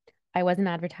seeing. I wasn't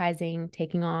advertising,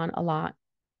 taking on a lot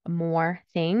more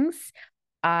things.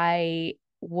 I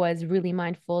was really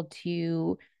mindful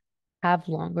to have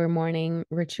longer morning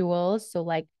rituals. So,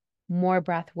 like more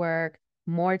breath work,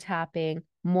 more tapping,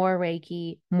 more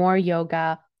Reiki, more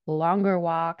yoga, longer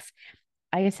walks.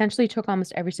 I essentially took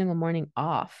almost every single morning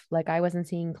off. Like, I wasn't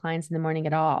seeing clients in the morning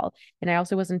at all. And I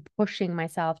also wasn't pushing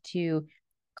myself to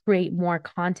create more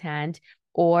content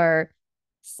or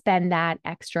spend that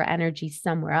extra energy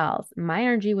somewhere else. My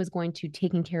energy was going to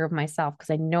taking care of myself because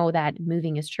I know that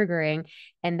moving is triggering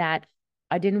and that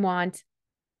I didn't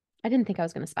think I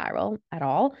was going to spiral at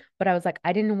all, but I was like,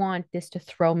 I didn't want this to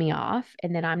throw me off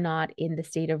and then I'm not in the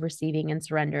state of receiving and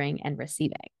surrendering and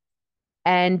receiving.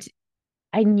 And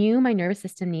I knew my nervous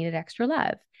system needed extra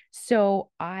love.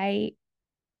 So I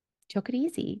took it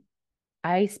easy.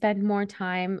 I spent more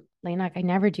time, like I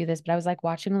never do this, but I was like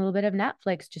watching a little bit of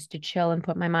Netflix just to chill and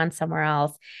put my mind somewhere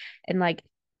else. And like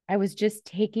I was just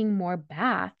taking more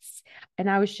baths and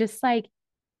I was just like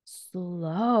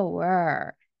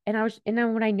slower. And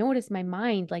then when I noticed my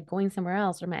mind like going somewhere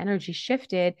else or my energy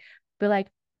shifted, be like,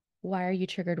 why are you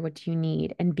triggered? What do you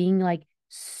need? And being like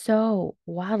so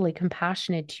wildly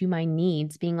compassionate to my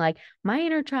needs, being like, my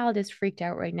inner child is freaked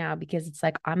out right now because it's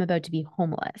like I'm about to be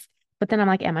homeless. But then I'm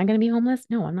like, am I going to be homeless?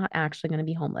 No, I'm not actually going to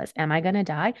be homeless. Am I going to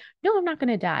die? No, I'm not going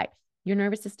to die. Your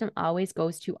nervous system always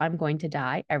goes to, I'm going to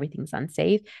die. Everything's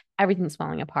unsafe. Everything's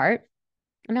falling apart.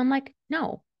 And I'm like,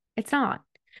 no, it's not.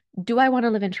 Do I want to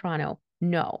live in Toronto?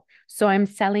 No. So I'm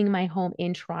selling my home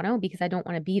in Toronto because I don't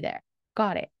want to be there.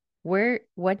 Got it.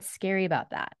 What's scary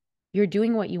about that? You're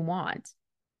doing what you want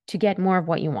to get more of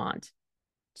what you want.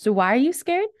 So why are you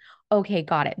scared? Okay,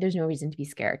 got it. There's no reason to be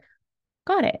scared.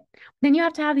 Got it. Then you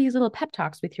have to have these little pep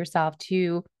talks with yourself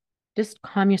to just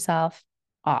calm yourself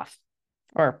off,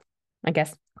 or I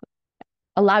guess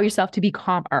allow yourself to be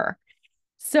calmer.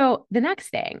 So the next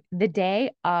thing, the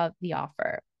day of the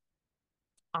offer,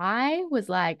 I was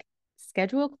like,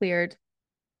 schedule cleared.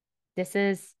 This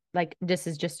is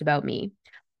just about me.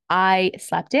 I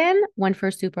slept in, went for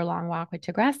a super long walk with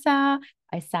Tigressa.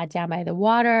 I sat down by the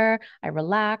water. I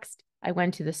relaxed. I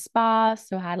went to the spa.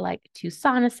 So I had like 2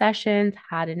 sauna sessions,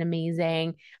 had an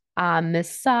amazing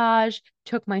massage,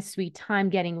 took my sweet time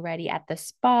getting ready at the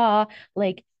spa.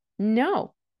 Like,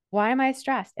 no, why am I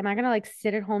stressed? Am I going to like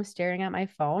sit at home staring at my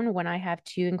phone when I have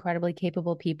two incredibly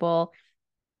capable people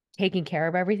taking care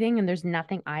of everything and there's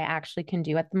nothing I actually can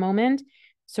do at the moment?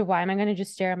 So why am I going to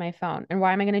just stare at my phone? And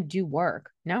why am I going to do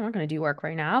work? No, I'm not going to do work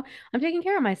right now. I'm taking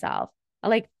care of myself. I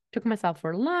like took myself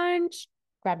for lunch,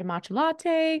 grabbed a matcha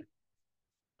latte,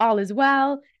 all is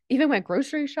well. Even went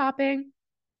grocery shopping.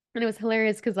 And it was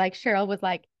hilarious because like Cheryl was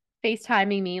like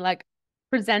FaceTiming me, like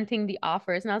presenting the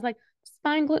offers. And I was like, just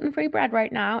buying gluten-free bread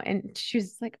right now. And she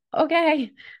was like, okay,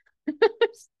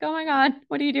 what's going on?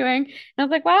 What are you doing? And I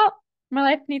was like, well, my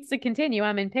life needs to continue.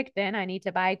 I'm in Picton. I need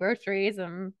to buy groceries.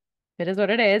 It is what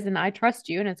it is. And I trust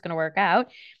you and it's going to work out.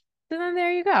 So then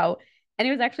there you go. And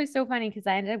it was actually so funny because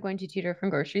I ended up going to 2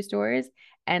 different grocery stores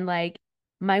and like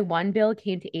my one bill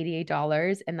came to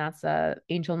 $88 and that's a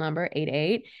angel number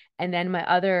 88. And then my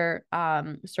other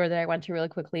store that I went to really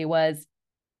quickly was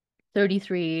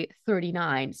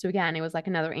 33.39. So again, it was like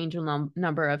another angel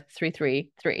number of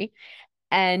 333.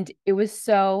 And it was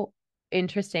so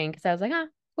interesting because I was like, ah,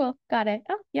 cool, got it.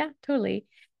 Oh, yeah, totally.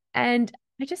 And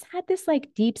I just had this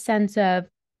like deep sense of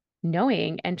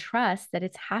knowing and trust that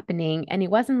it's happening. And it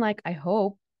wasn't like, I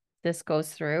hope this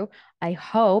goes through. I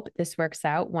hope this works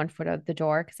out 1 foot out the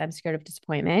door because I'm scared of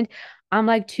disappointment. I'm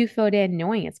like 2 foot in,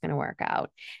 knowing it's going to work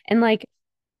out. And like,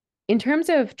 in terms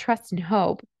of trust and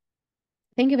hope,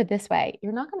 think of it this way: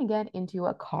 you're not going to get into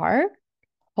a car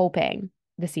hoping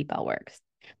the seatbelt works.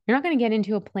 You're not going to get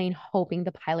into a plane hoping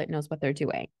the pilot knows what they're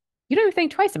doing. You don't even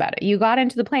think twice about it. You got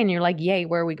into the plane and you're like, yay,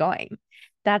 where are we going?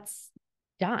 That's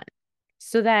done.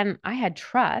 So then I had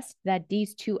trust that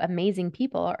these two amazing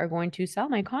people are going to sell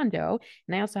my condo.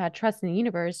 And I also had trust in the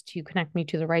universe to connect me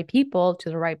to the right people, to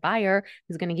the right buyer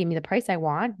who's going to give me the price I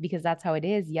want because that's how it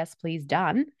is. Yes, please,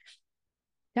 done.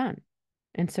 Done.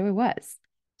 And so it was.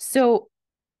 So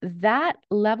that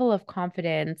level of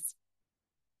confidence,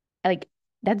 like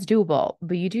that's doable,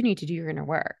 but you do need to do your inner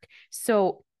work.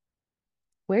 So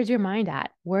where's your mind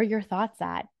at? Where are your thoughts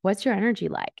at? What's your energy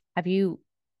like? Have you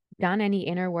done any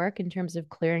inner work in terms of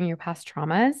clearing your past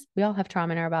traumas? We all have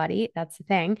trauma in our body. That's the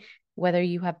thing. Whether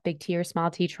you have big T or small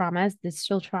T traumas, there's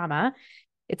still trauma.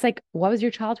 It's like, what was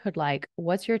your childhood like?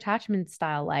 What's your attachment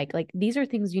style like? Like, these are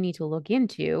things you need to look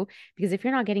into because if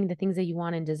you're not getting the things that you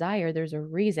want and desire, there's a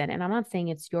reason. And I'm not saying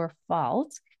it's your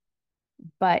fault,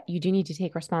 but you do need to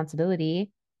take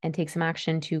responsibility and take some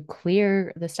action to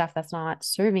clear the stuff that's not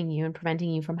serving you and preventing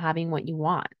you from having what you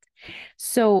want.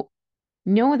 So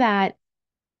know that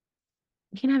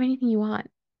you can have anything you want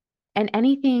and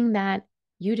anything that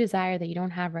you desire that you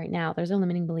don't have right now. There's a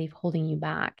limiting belief holding you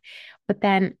back. But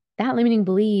then that limiting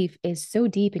belief is so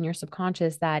deep in your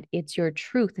subconscious that it's your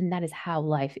truth and that is how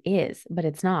life is, but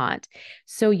it's not.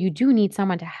 So you do need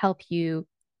someone to help you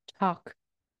talk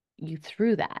you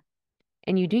through that.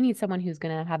 And you do need someone who's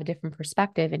going to have a different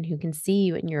perspective and who can see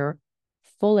you in your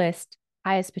fullest,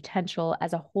 highest potential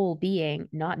as a whole being,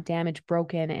 not damaged,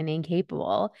 broken, and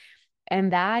incapable.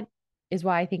 And that is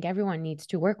why I think everyone needs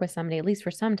to work with somebody, at least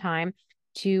for some time,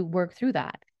 to work through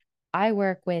that. I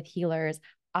work with healers.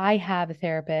 I have a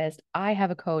therapist. I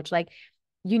have a coach. Like,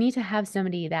 you need to have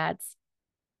somebody that's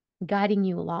guiding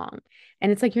you along.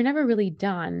 And it's like you're never really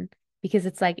done because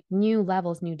it's like new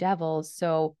levels, new devils.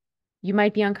 So you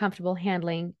might be uncomfortable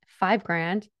handling 5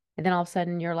 grand, and then all of a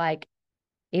sudden you're like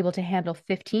able to handle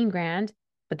 15 grand.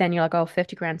 But then you're like, oh,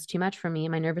 50 grand's too much for me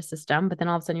and my nervous system. But then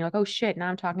all of a sudden you're like, oh shit, now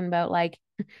I'm talking about like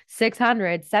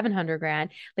 600, 700 grand.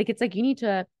 Like, it's like you need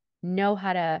to know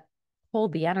how to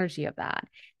hold the energy of that.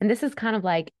 And this is kind of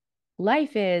like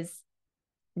life is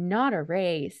not a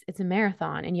race, it's a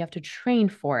marathon and you have to train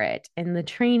for it. And the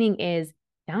training is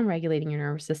down regulating your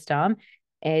nervous system.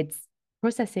 It's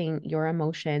processing your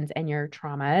emotions and your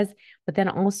traumas, but then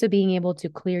also being able to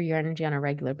clear your energy on a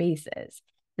regular basis.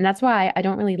 And that's why I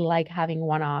don't really like having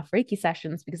one-off Reiki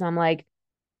sessions, because I'm like,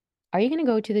 are you going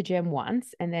to go to the gym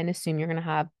once and then assume you're going to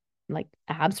have like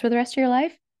abs for the rest of your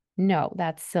life? No,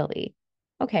 that's silly.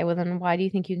 Okay, well, then why do you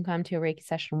think you can come to a Reiki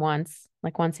session once,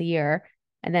 like once a year,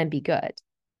 and then be good?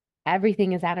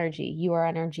 Everything is energy. You are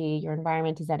energy. Your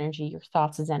environment is energy. Your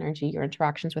thoughts is energy. Your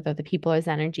interactions with other people is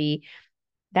energy.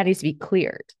 That needs to be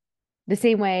cleared. The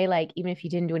same way, like, even if you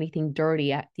didn't do anything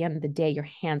dirty, at the end of the day, your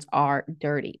hands are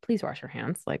dirty. Please wash your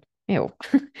hands. Like, ew.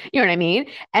 You know what I mean?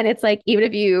 And it's like, even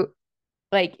if you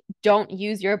like don't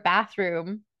use your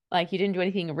bathroom, like you didn't do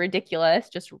anything ridiculous,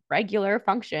 just regular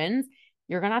functions,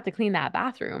 you're gonna have to clean that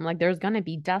bathroom. Like there's gonna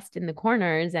be dust in the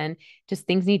corners and just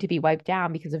things need to be wiped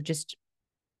down because of just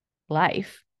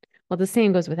life. Well, the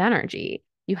same goes with energy.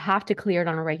 You have to clear it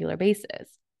on a regular basis,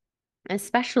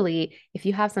 especially if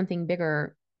you have something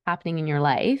bigger happening in your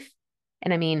life.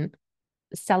 And I mean,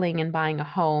 selling and buying a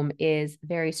home is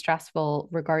very stressful,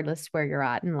 regardless where you're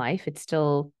at in life. It's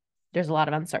still, there's a lot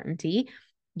of uncertainty.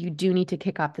 You do need to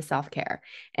kick off the self care.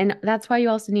 And that's why you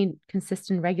also need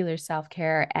consistent, regular self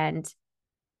care and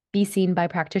be seen by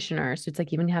practitioners. So it's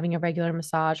like even having a regular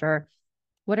massage or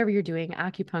whatever you're doing,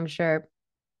 acupuncture,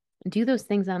 do those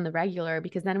things on the regular,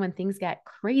 because then when things get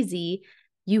crazy,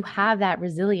 you have that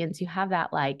resilience, you have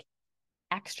that like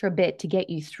extra bit to get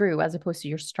you through, as opposed to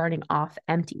you're starting off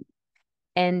empty.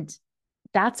 And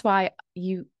that's why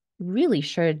you really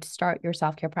should start your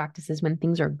self care practices when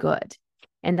things are good.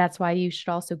 And that's why you should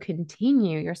also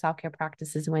continue your self care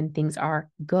practices when things are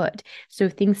good. So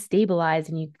if things stabilize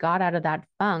and you got out of that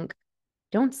funk,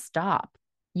 don't stop.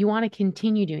 You want to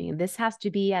continue doing it. This has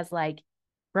to be as like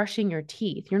brushing your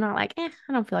teeth. You're not like, I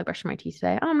don't feel like brushing my teeth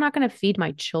today. Oh, I'm not going to feed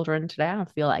my children today. I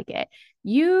don't feel like it.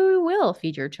 You will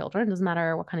feed your children. It doesn't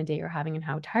matter what kind of day you're having and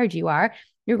how tired you are.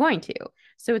 You're going to.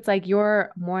 So it's like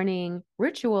your morning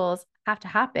rituals have to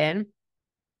happen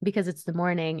because it's the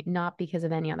morning, not because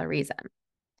of any other reason.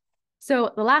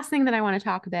 So the last thing that I want to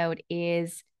talk about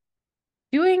is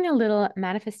doing a little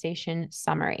manifestation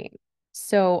summary.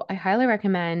 So I highly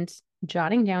recommend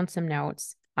jotting down some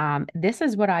notes. This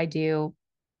is what I do.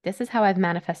 This is how I've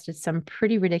manifested some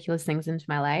pretty ridiculous things into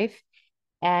my life.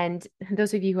 And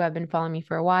those of you who have been following me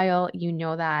for a while, you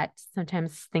know that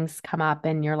sometimes things come up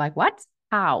and you're like, what?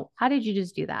 How? How did you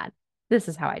just do that? This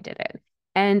is how I did it.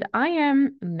 And I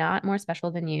am not more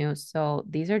special than you. So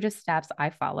these are just steps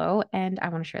I follow and I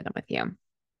want to share them with you.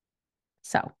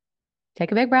 So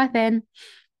take a big breath in,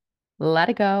 let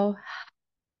it go,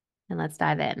 and let's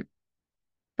dive in.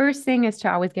 First thing is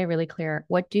to always get really clear.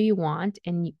 What do you want?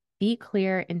 And be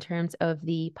clear in terms of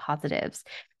the positives.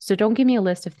 So don't give me a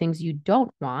list of things you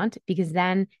don't want, because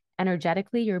then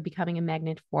energetically you're becoming a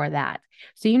magnet for that.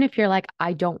 So even if you're like,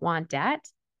 I don't want debt,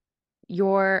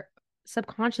 your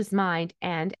subconscious mind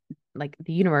and like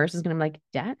the universe is going to be like,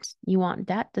 debt? You want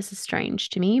debt? This is strange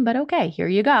to me, but okay, here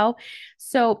you go.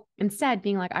 So instead,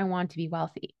 being like, I want to be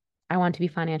wealthy, I want to be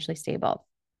financially stable.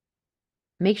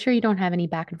 Make sure you don't have any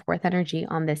back and forth energy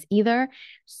on this either.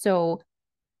 So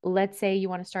let's say you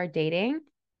want to start dating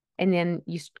and then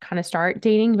you kind of start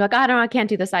dating, you're like, I don't know, I can't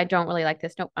do this. I don't really like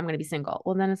this. Nope, I'm going to be single.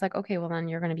 Well, then it's like, okay, well, then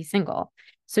you're going to be single.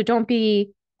 So don't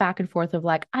be back and forth of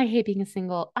like, I hate being a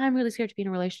single. I'm really scared to be in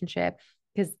a relationship,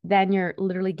 because then you're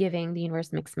literally giving the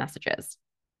universe mixed messages.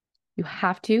 You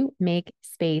have to make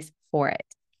space for it.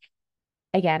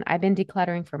 Again, I've been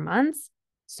decluttering for months.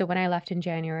 So when I left in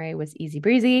January, it was easy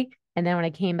breezy. And then when I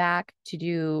came back to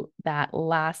do that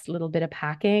last little bit of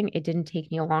packing, it didn't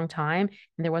take me a long time.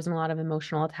 And there wasn't a lot of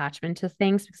emotional attachment to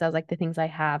things, because I was like, the things I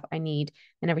have, I need,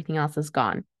 and everything else is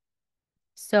gone.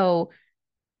 So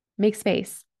make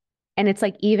space. And it's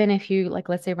like, even if you, like,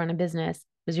 let's say run a business,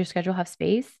 does your schedule have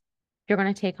space? If you're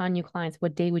going to take on new clients,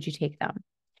 what day would you take them?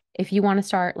 If you want to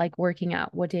start like working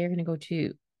out, what day you're going to go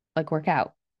to like work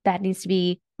out? That needs to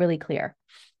be really clear.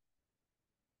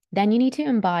 Then you need to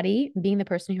embody being the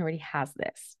person who already has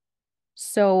this.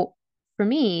 So for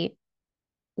me,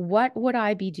 what would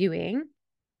I be doing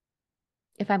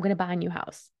if I'm going to buy a new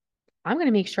house? I'm going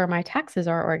to make sure my taxes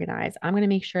are organized. I'm going to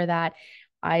make sure that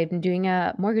I'm doing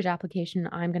a mortgage application.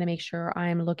 I'm going to make sure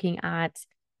I'm looking at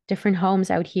different homes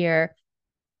out here.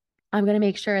 I'm going to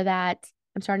make sure that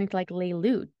I'm starting to like lay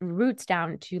roots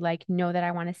down to like know that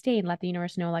I want to stay and let the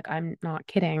universe know, like, I'm not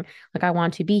kidding. Like, I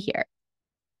want to be here.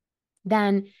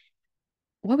 Then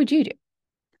what would you do?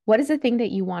 What is the thing that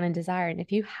you want and desire? And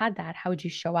if you had that, how would you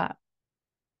show up?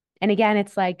 And again,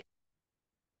 it's like,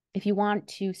 if you want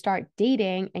to start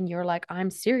dating and you're like, I'm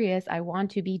serious, I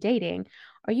want to be dating,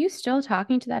 are you still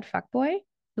talking to that fuckboy?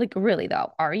 Like, really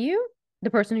though, are you? the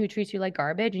person who treats you like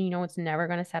garbage and you know it's never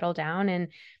going to settle down and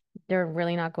they're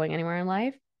really not going anywhere in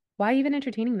life, why even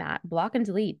entertaining that? Block and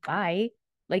delete. Bye.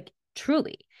 Like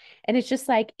truly. And it's just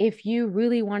like, if you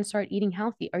really want to start eating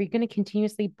healthy, are you going to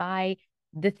continuously buy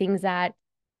the things that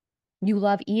you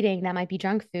love eating that might be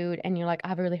junk food and you're like, I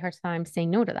have a really hard time saying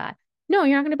no to that? No,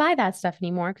 you're not going to buy that stuff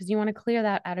anymore because you want to clear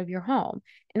that out of your home.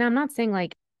 And I'm not saying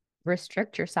like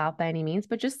restrict yourself by any means,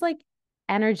 but just like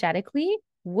energetically,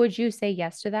 would you say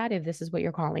yes to that if this is what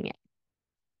you're calling it?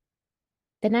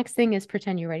 The next thing is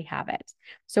pretend you already have it.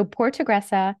 So poor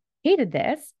Tigressa hated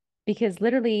this because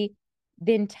literally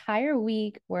the entire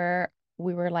week where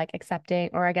we were like accepting,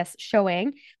 or I guess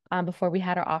showing, before we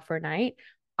had our offer night,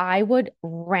 I would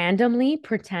randomly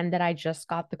pretend that I just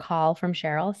got the call from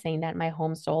Cheryl saying that my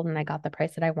home sold and I got the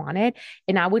price that I wanted.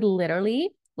 And I would literally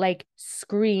like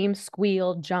scream,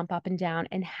 squeal, jump up and down,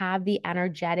 and have the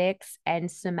energetics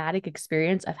and somatic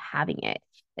experience of having it.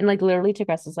 And like literally,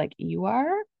 Tigress was like, "You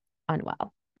are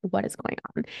unwell. What is going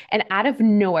on?" And out of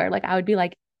nowhere, like I would be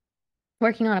like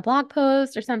working on a blog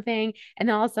post or something. And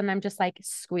then all of a sudden I'm just like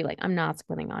squealing. I'm not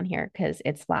squealing on here because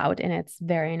it's loud and it's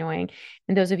very annoying.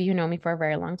 And those of you who know me for a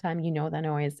very long time, you know the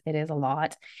noise. It is a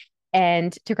lot.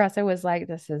 And Tagressa was like,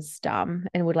 this is dumb,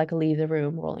 and would like leave the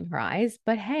room rolling her eyes.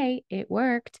 But hey, it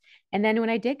worked. And then when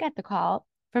I did get the call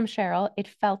from Cheryl, it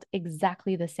felt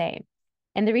exactly the same.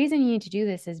 And the reason you need to do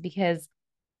this is because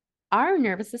our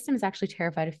nervous system is actually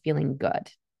terrified of feeling good.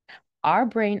 Our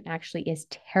brain actually is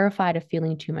terrified of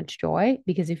feeling too much joy,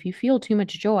 because if you feel too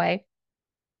much joy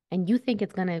and you think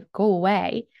it's going to go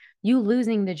away, you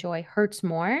losing the joy hurts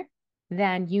more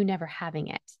than you never having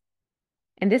it.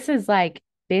 And this is like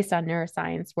based on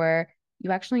neuroscience, where you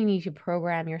actually need to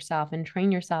program yourself and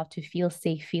train yourself to feel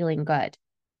safe feeling good.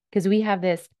 Because we have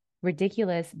this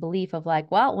ridiculous belief of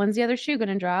like, well, when's the other shoe going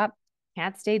to drop?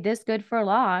 Can't stay this good for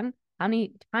long. How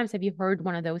many times have you heard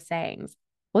one of those sayings?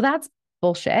 Well, that's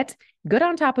bullshit. Good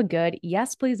on top of good.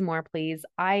 Yes, please, more, please.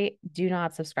 I do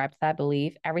not subscribe to that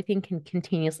belief. Everything can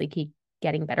continuously keep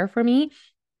getting better for me.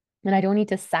 And I don't need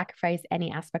to sacrifice any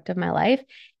aspect of my life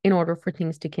in order for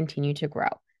things to continue to grow.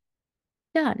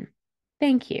 Done.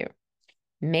 Thank you.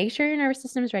 Make sure your nervous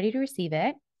system is ready to receive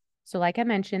it. So, like I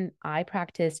mentioned, I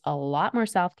practiced a lot more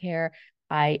self care.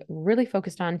 I really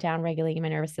focused on down regulating my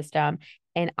nervous system,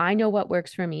 and I know what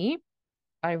works for me.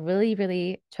 I really,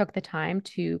 really took the time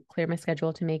to clear my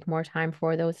schedule to make more time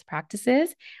for those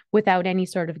practices without any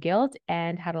sort of guilt,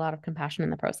 and had a lot of compassion in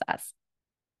the process.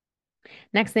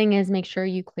 Next thing is make sure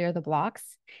you clear the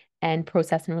blocks and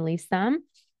process and release them.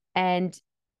 And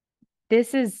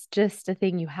this is just a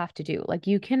thing you have to do. Like,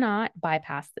 you cannot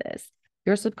bypass this.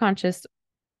 Your subconscious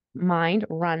mind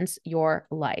runs your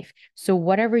life. So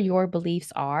whatever your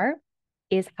beliefs are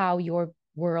is how your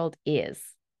world is.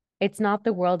 It's not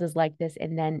the world is like this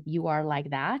and then you are like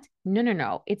that. No, no,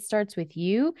 no. It starts with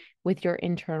you, with your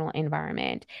internal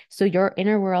environment. So your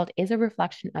inner world is a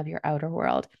reflection of your outer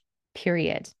world,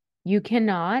 period. You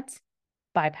cannot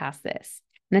bypass this.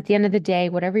 And at the end of the day,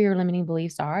 whatever your limiting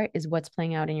beliefs are is what's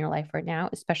playing out in your life right now,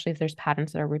 especially if there's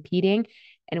patterns that are repeating.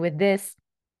 And with this,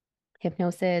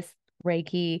 hypnosis,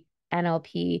 Reiki,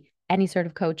 NLP, any sort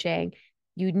of coaching,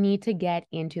 you need to get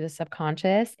into the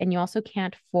subconscious. And you also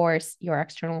can't force your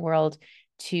external world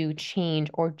to change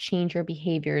or change your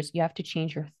behaviors. You have to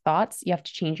change your thoughts. You have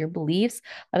to change your beliefs.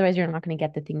 Otherwise, you're not going to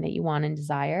get the thing that you want and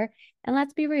desire. And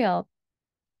let's be real,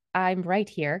 I'm right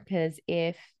here because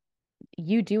if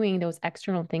you doing those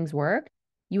external things work,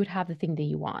 you would have the thing that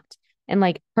you want. And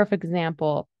like, perfect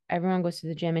example, everyone goes to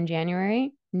the gym in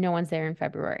January, no one's there in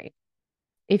February.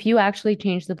 If you actually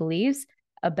change the beliefs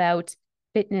about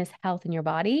fitness, health in your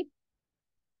body,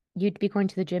 you'd be going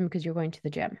to the gym because you're going to the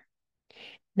gym.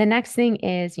 The next thing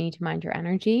is you need to mind your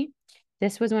energy.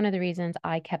 This was one of the reasons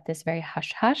I kept this very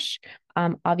hush hush.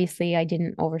 Obviously, I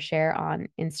didn't overshare on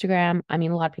Instagram. I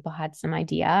mean, a lot of people had some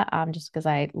idea, just because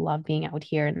I love being out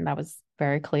here, and that was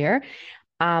very clear.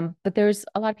 But there's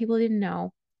a lot of people who didn't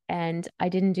know, and I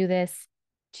didn't do this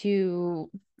to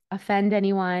offend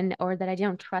anyone or that I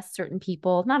don't trust certain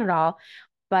people, not at all.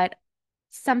 But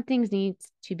some things need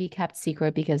to be kept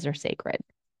secret because they're sacred.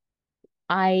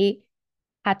 I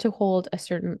had to hold a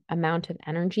certain amount of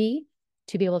energy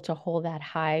to be able to hold that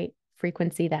high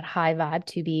frequency, that high vibe,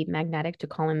 to be magnetic, to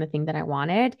call in the thing that I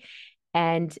wanted.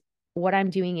 And what I'm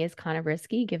doing is kind of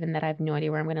risky, given that I have no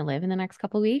idea where I'm going to live in the next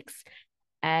couple of weeks.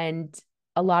 And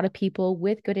a lot of people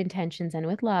with good intentions and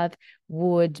with love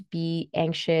would be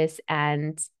anxious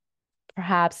and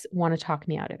perhaps want to talk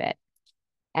me out of it.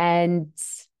 And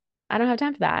I don't have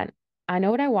time for that. I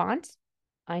know what I want.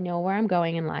 I know where I'm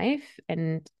going in life,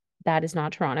 and that is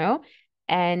not Toronto.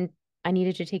 And I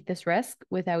needed to take this risk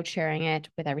without sharing it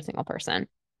with every single person.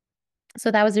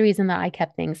 So that was the reason that I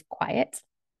kept things quiet.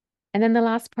 And then the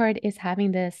last part is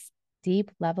having this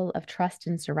deep level of trust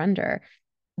and surrender.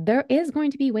 There is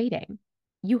going to be waiting.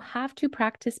 You have to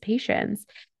practice patience.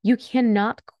 You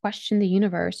cannot question the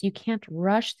universe. You can't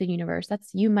rush the universe.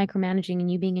 That's you micromanaging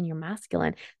and you being in your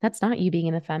masculine. That's not you being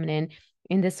in the feminine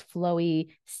in this flowy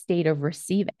state of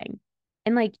receiving.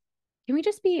 And like, can we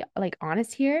just be like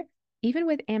honest here? Even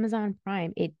with Amazon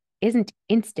Prime, it isn't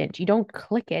instant. You don't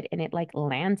click it and it like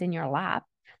lands in your lap.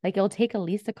 Like it'll take at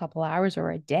least a couple hours or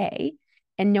a day.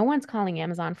 And no one's calling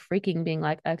Amazon freaking being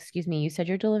like, excuse me, you said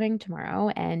you're delivering tomorrow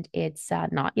and it's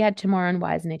not yet tomorrow. And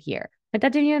why isn't it here? Like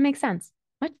that didn't even make sense.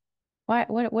 What?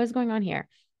 What is going on here?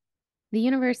 The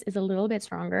universe is a little bit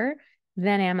stronger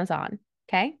than Amazon.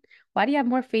 Okay. Why do you have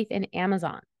more faith in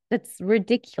Amazon? That's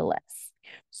ridiculous.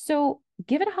 So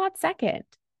give it a hot second.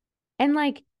 And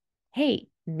like, hey,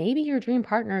 maybe your dream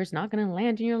partner is not going to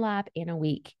land in your lap in a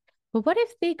week. But what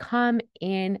if they come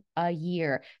in a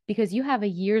year? Because you have a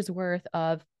year's worth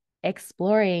of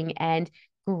exploring and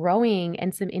growing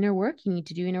and some inner work you need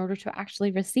to do in order to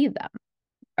actually receive them.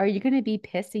 Are you going to be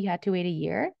pissed that you had to wait a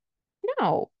year?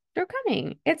 No, they're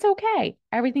coming. It's okay.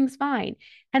 Everything's fine.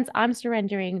 Hence, I'm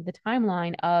surrendering the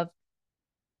timeline of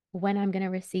when I'm going to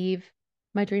receive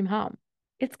my dream home.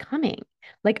 It's coming.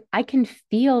 Like I can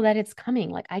feel that it's coming.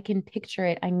 Like I can picture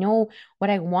it. I know what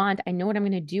I want. I know what I'm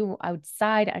going to do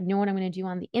outside. I know what I'm going to do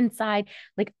on the inside.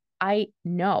 Like I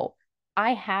know.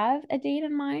 I have a date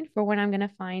in mind for when I'm going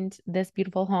to find this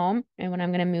beautiful home and when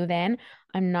I'm going to move in.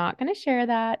 I'm not going to share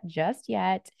that just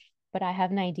yet, but I have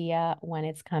an idea when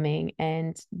it's coming.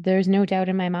 And there's no doubt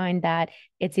in my mind that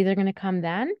it's either going to come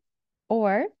then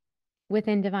or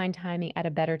within divine timing at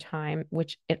a better time,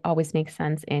 which it always makes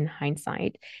sense in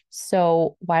hindsight.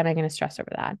 So why am I going to stress over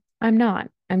that? I'm not.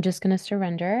 I'm just going to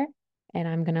surrender and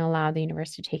I'm going to allow the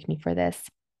universe to take me for this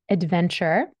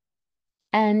adventure.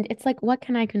 And it's like, what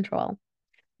can I control?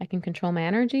 I can control my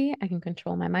energy. I can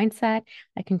control my mindset.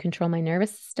 I can control my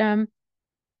nervous system.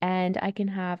 And I can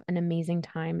have an amazing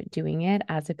time doing it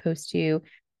as opposed to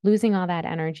losing all that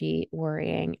energy,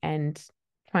 worrying, and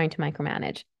trying to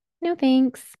micromanage. No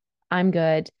thanks. I'm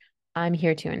good. I'm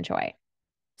here to enjoy.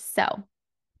 So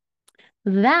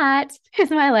that is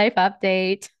my life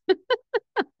update,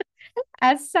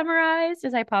 as summarized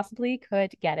as I possibly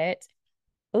could get it.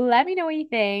 Let me know what you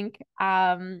think.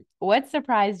 What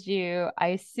surprised you? I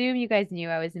assume you guys knew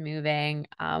I was moving.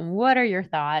 What are your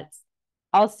thoughts?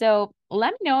 Also,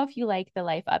 let me know if you like the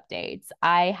life updates.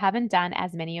 I haven't done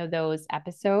as many of those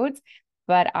episodes,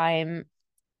 but I'm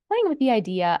playing with the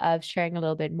idea of sharing a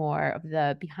little bit more of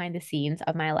the behind the scenes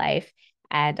of my life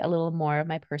and a little more of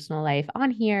my personal life on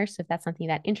here. So if that's something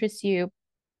that interests you,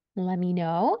 let me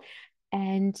know.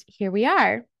 And here we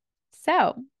are.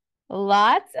 So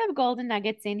lots of golden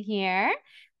nuggets in here.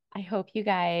 I hope you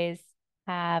guys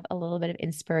have a little bit of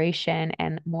inspiration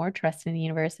and more trust in the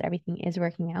universe that everything is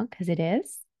working out because it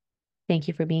is. Thank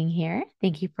you for being here.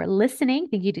 Thank you for listening.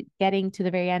 Thank you for getting to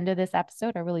the very end of this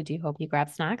episode. I really do hope you grab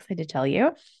snacks. I did tell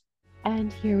you.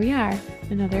 And here we are,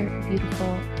 another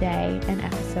beautiful day and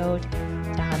episode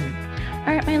done.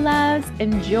 All right, my loves,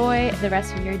 enjoy the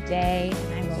rest of your day,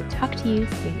 and I will talk to you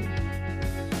soon.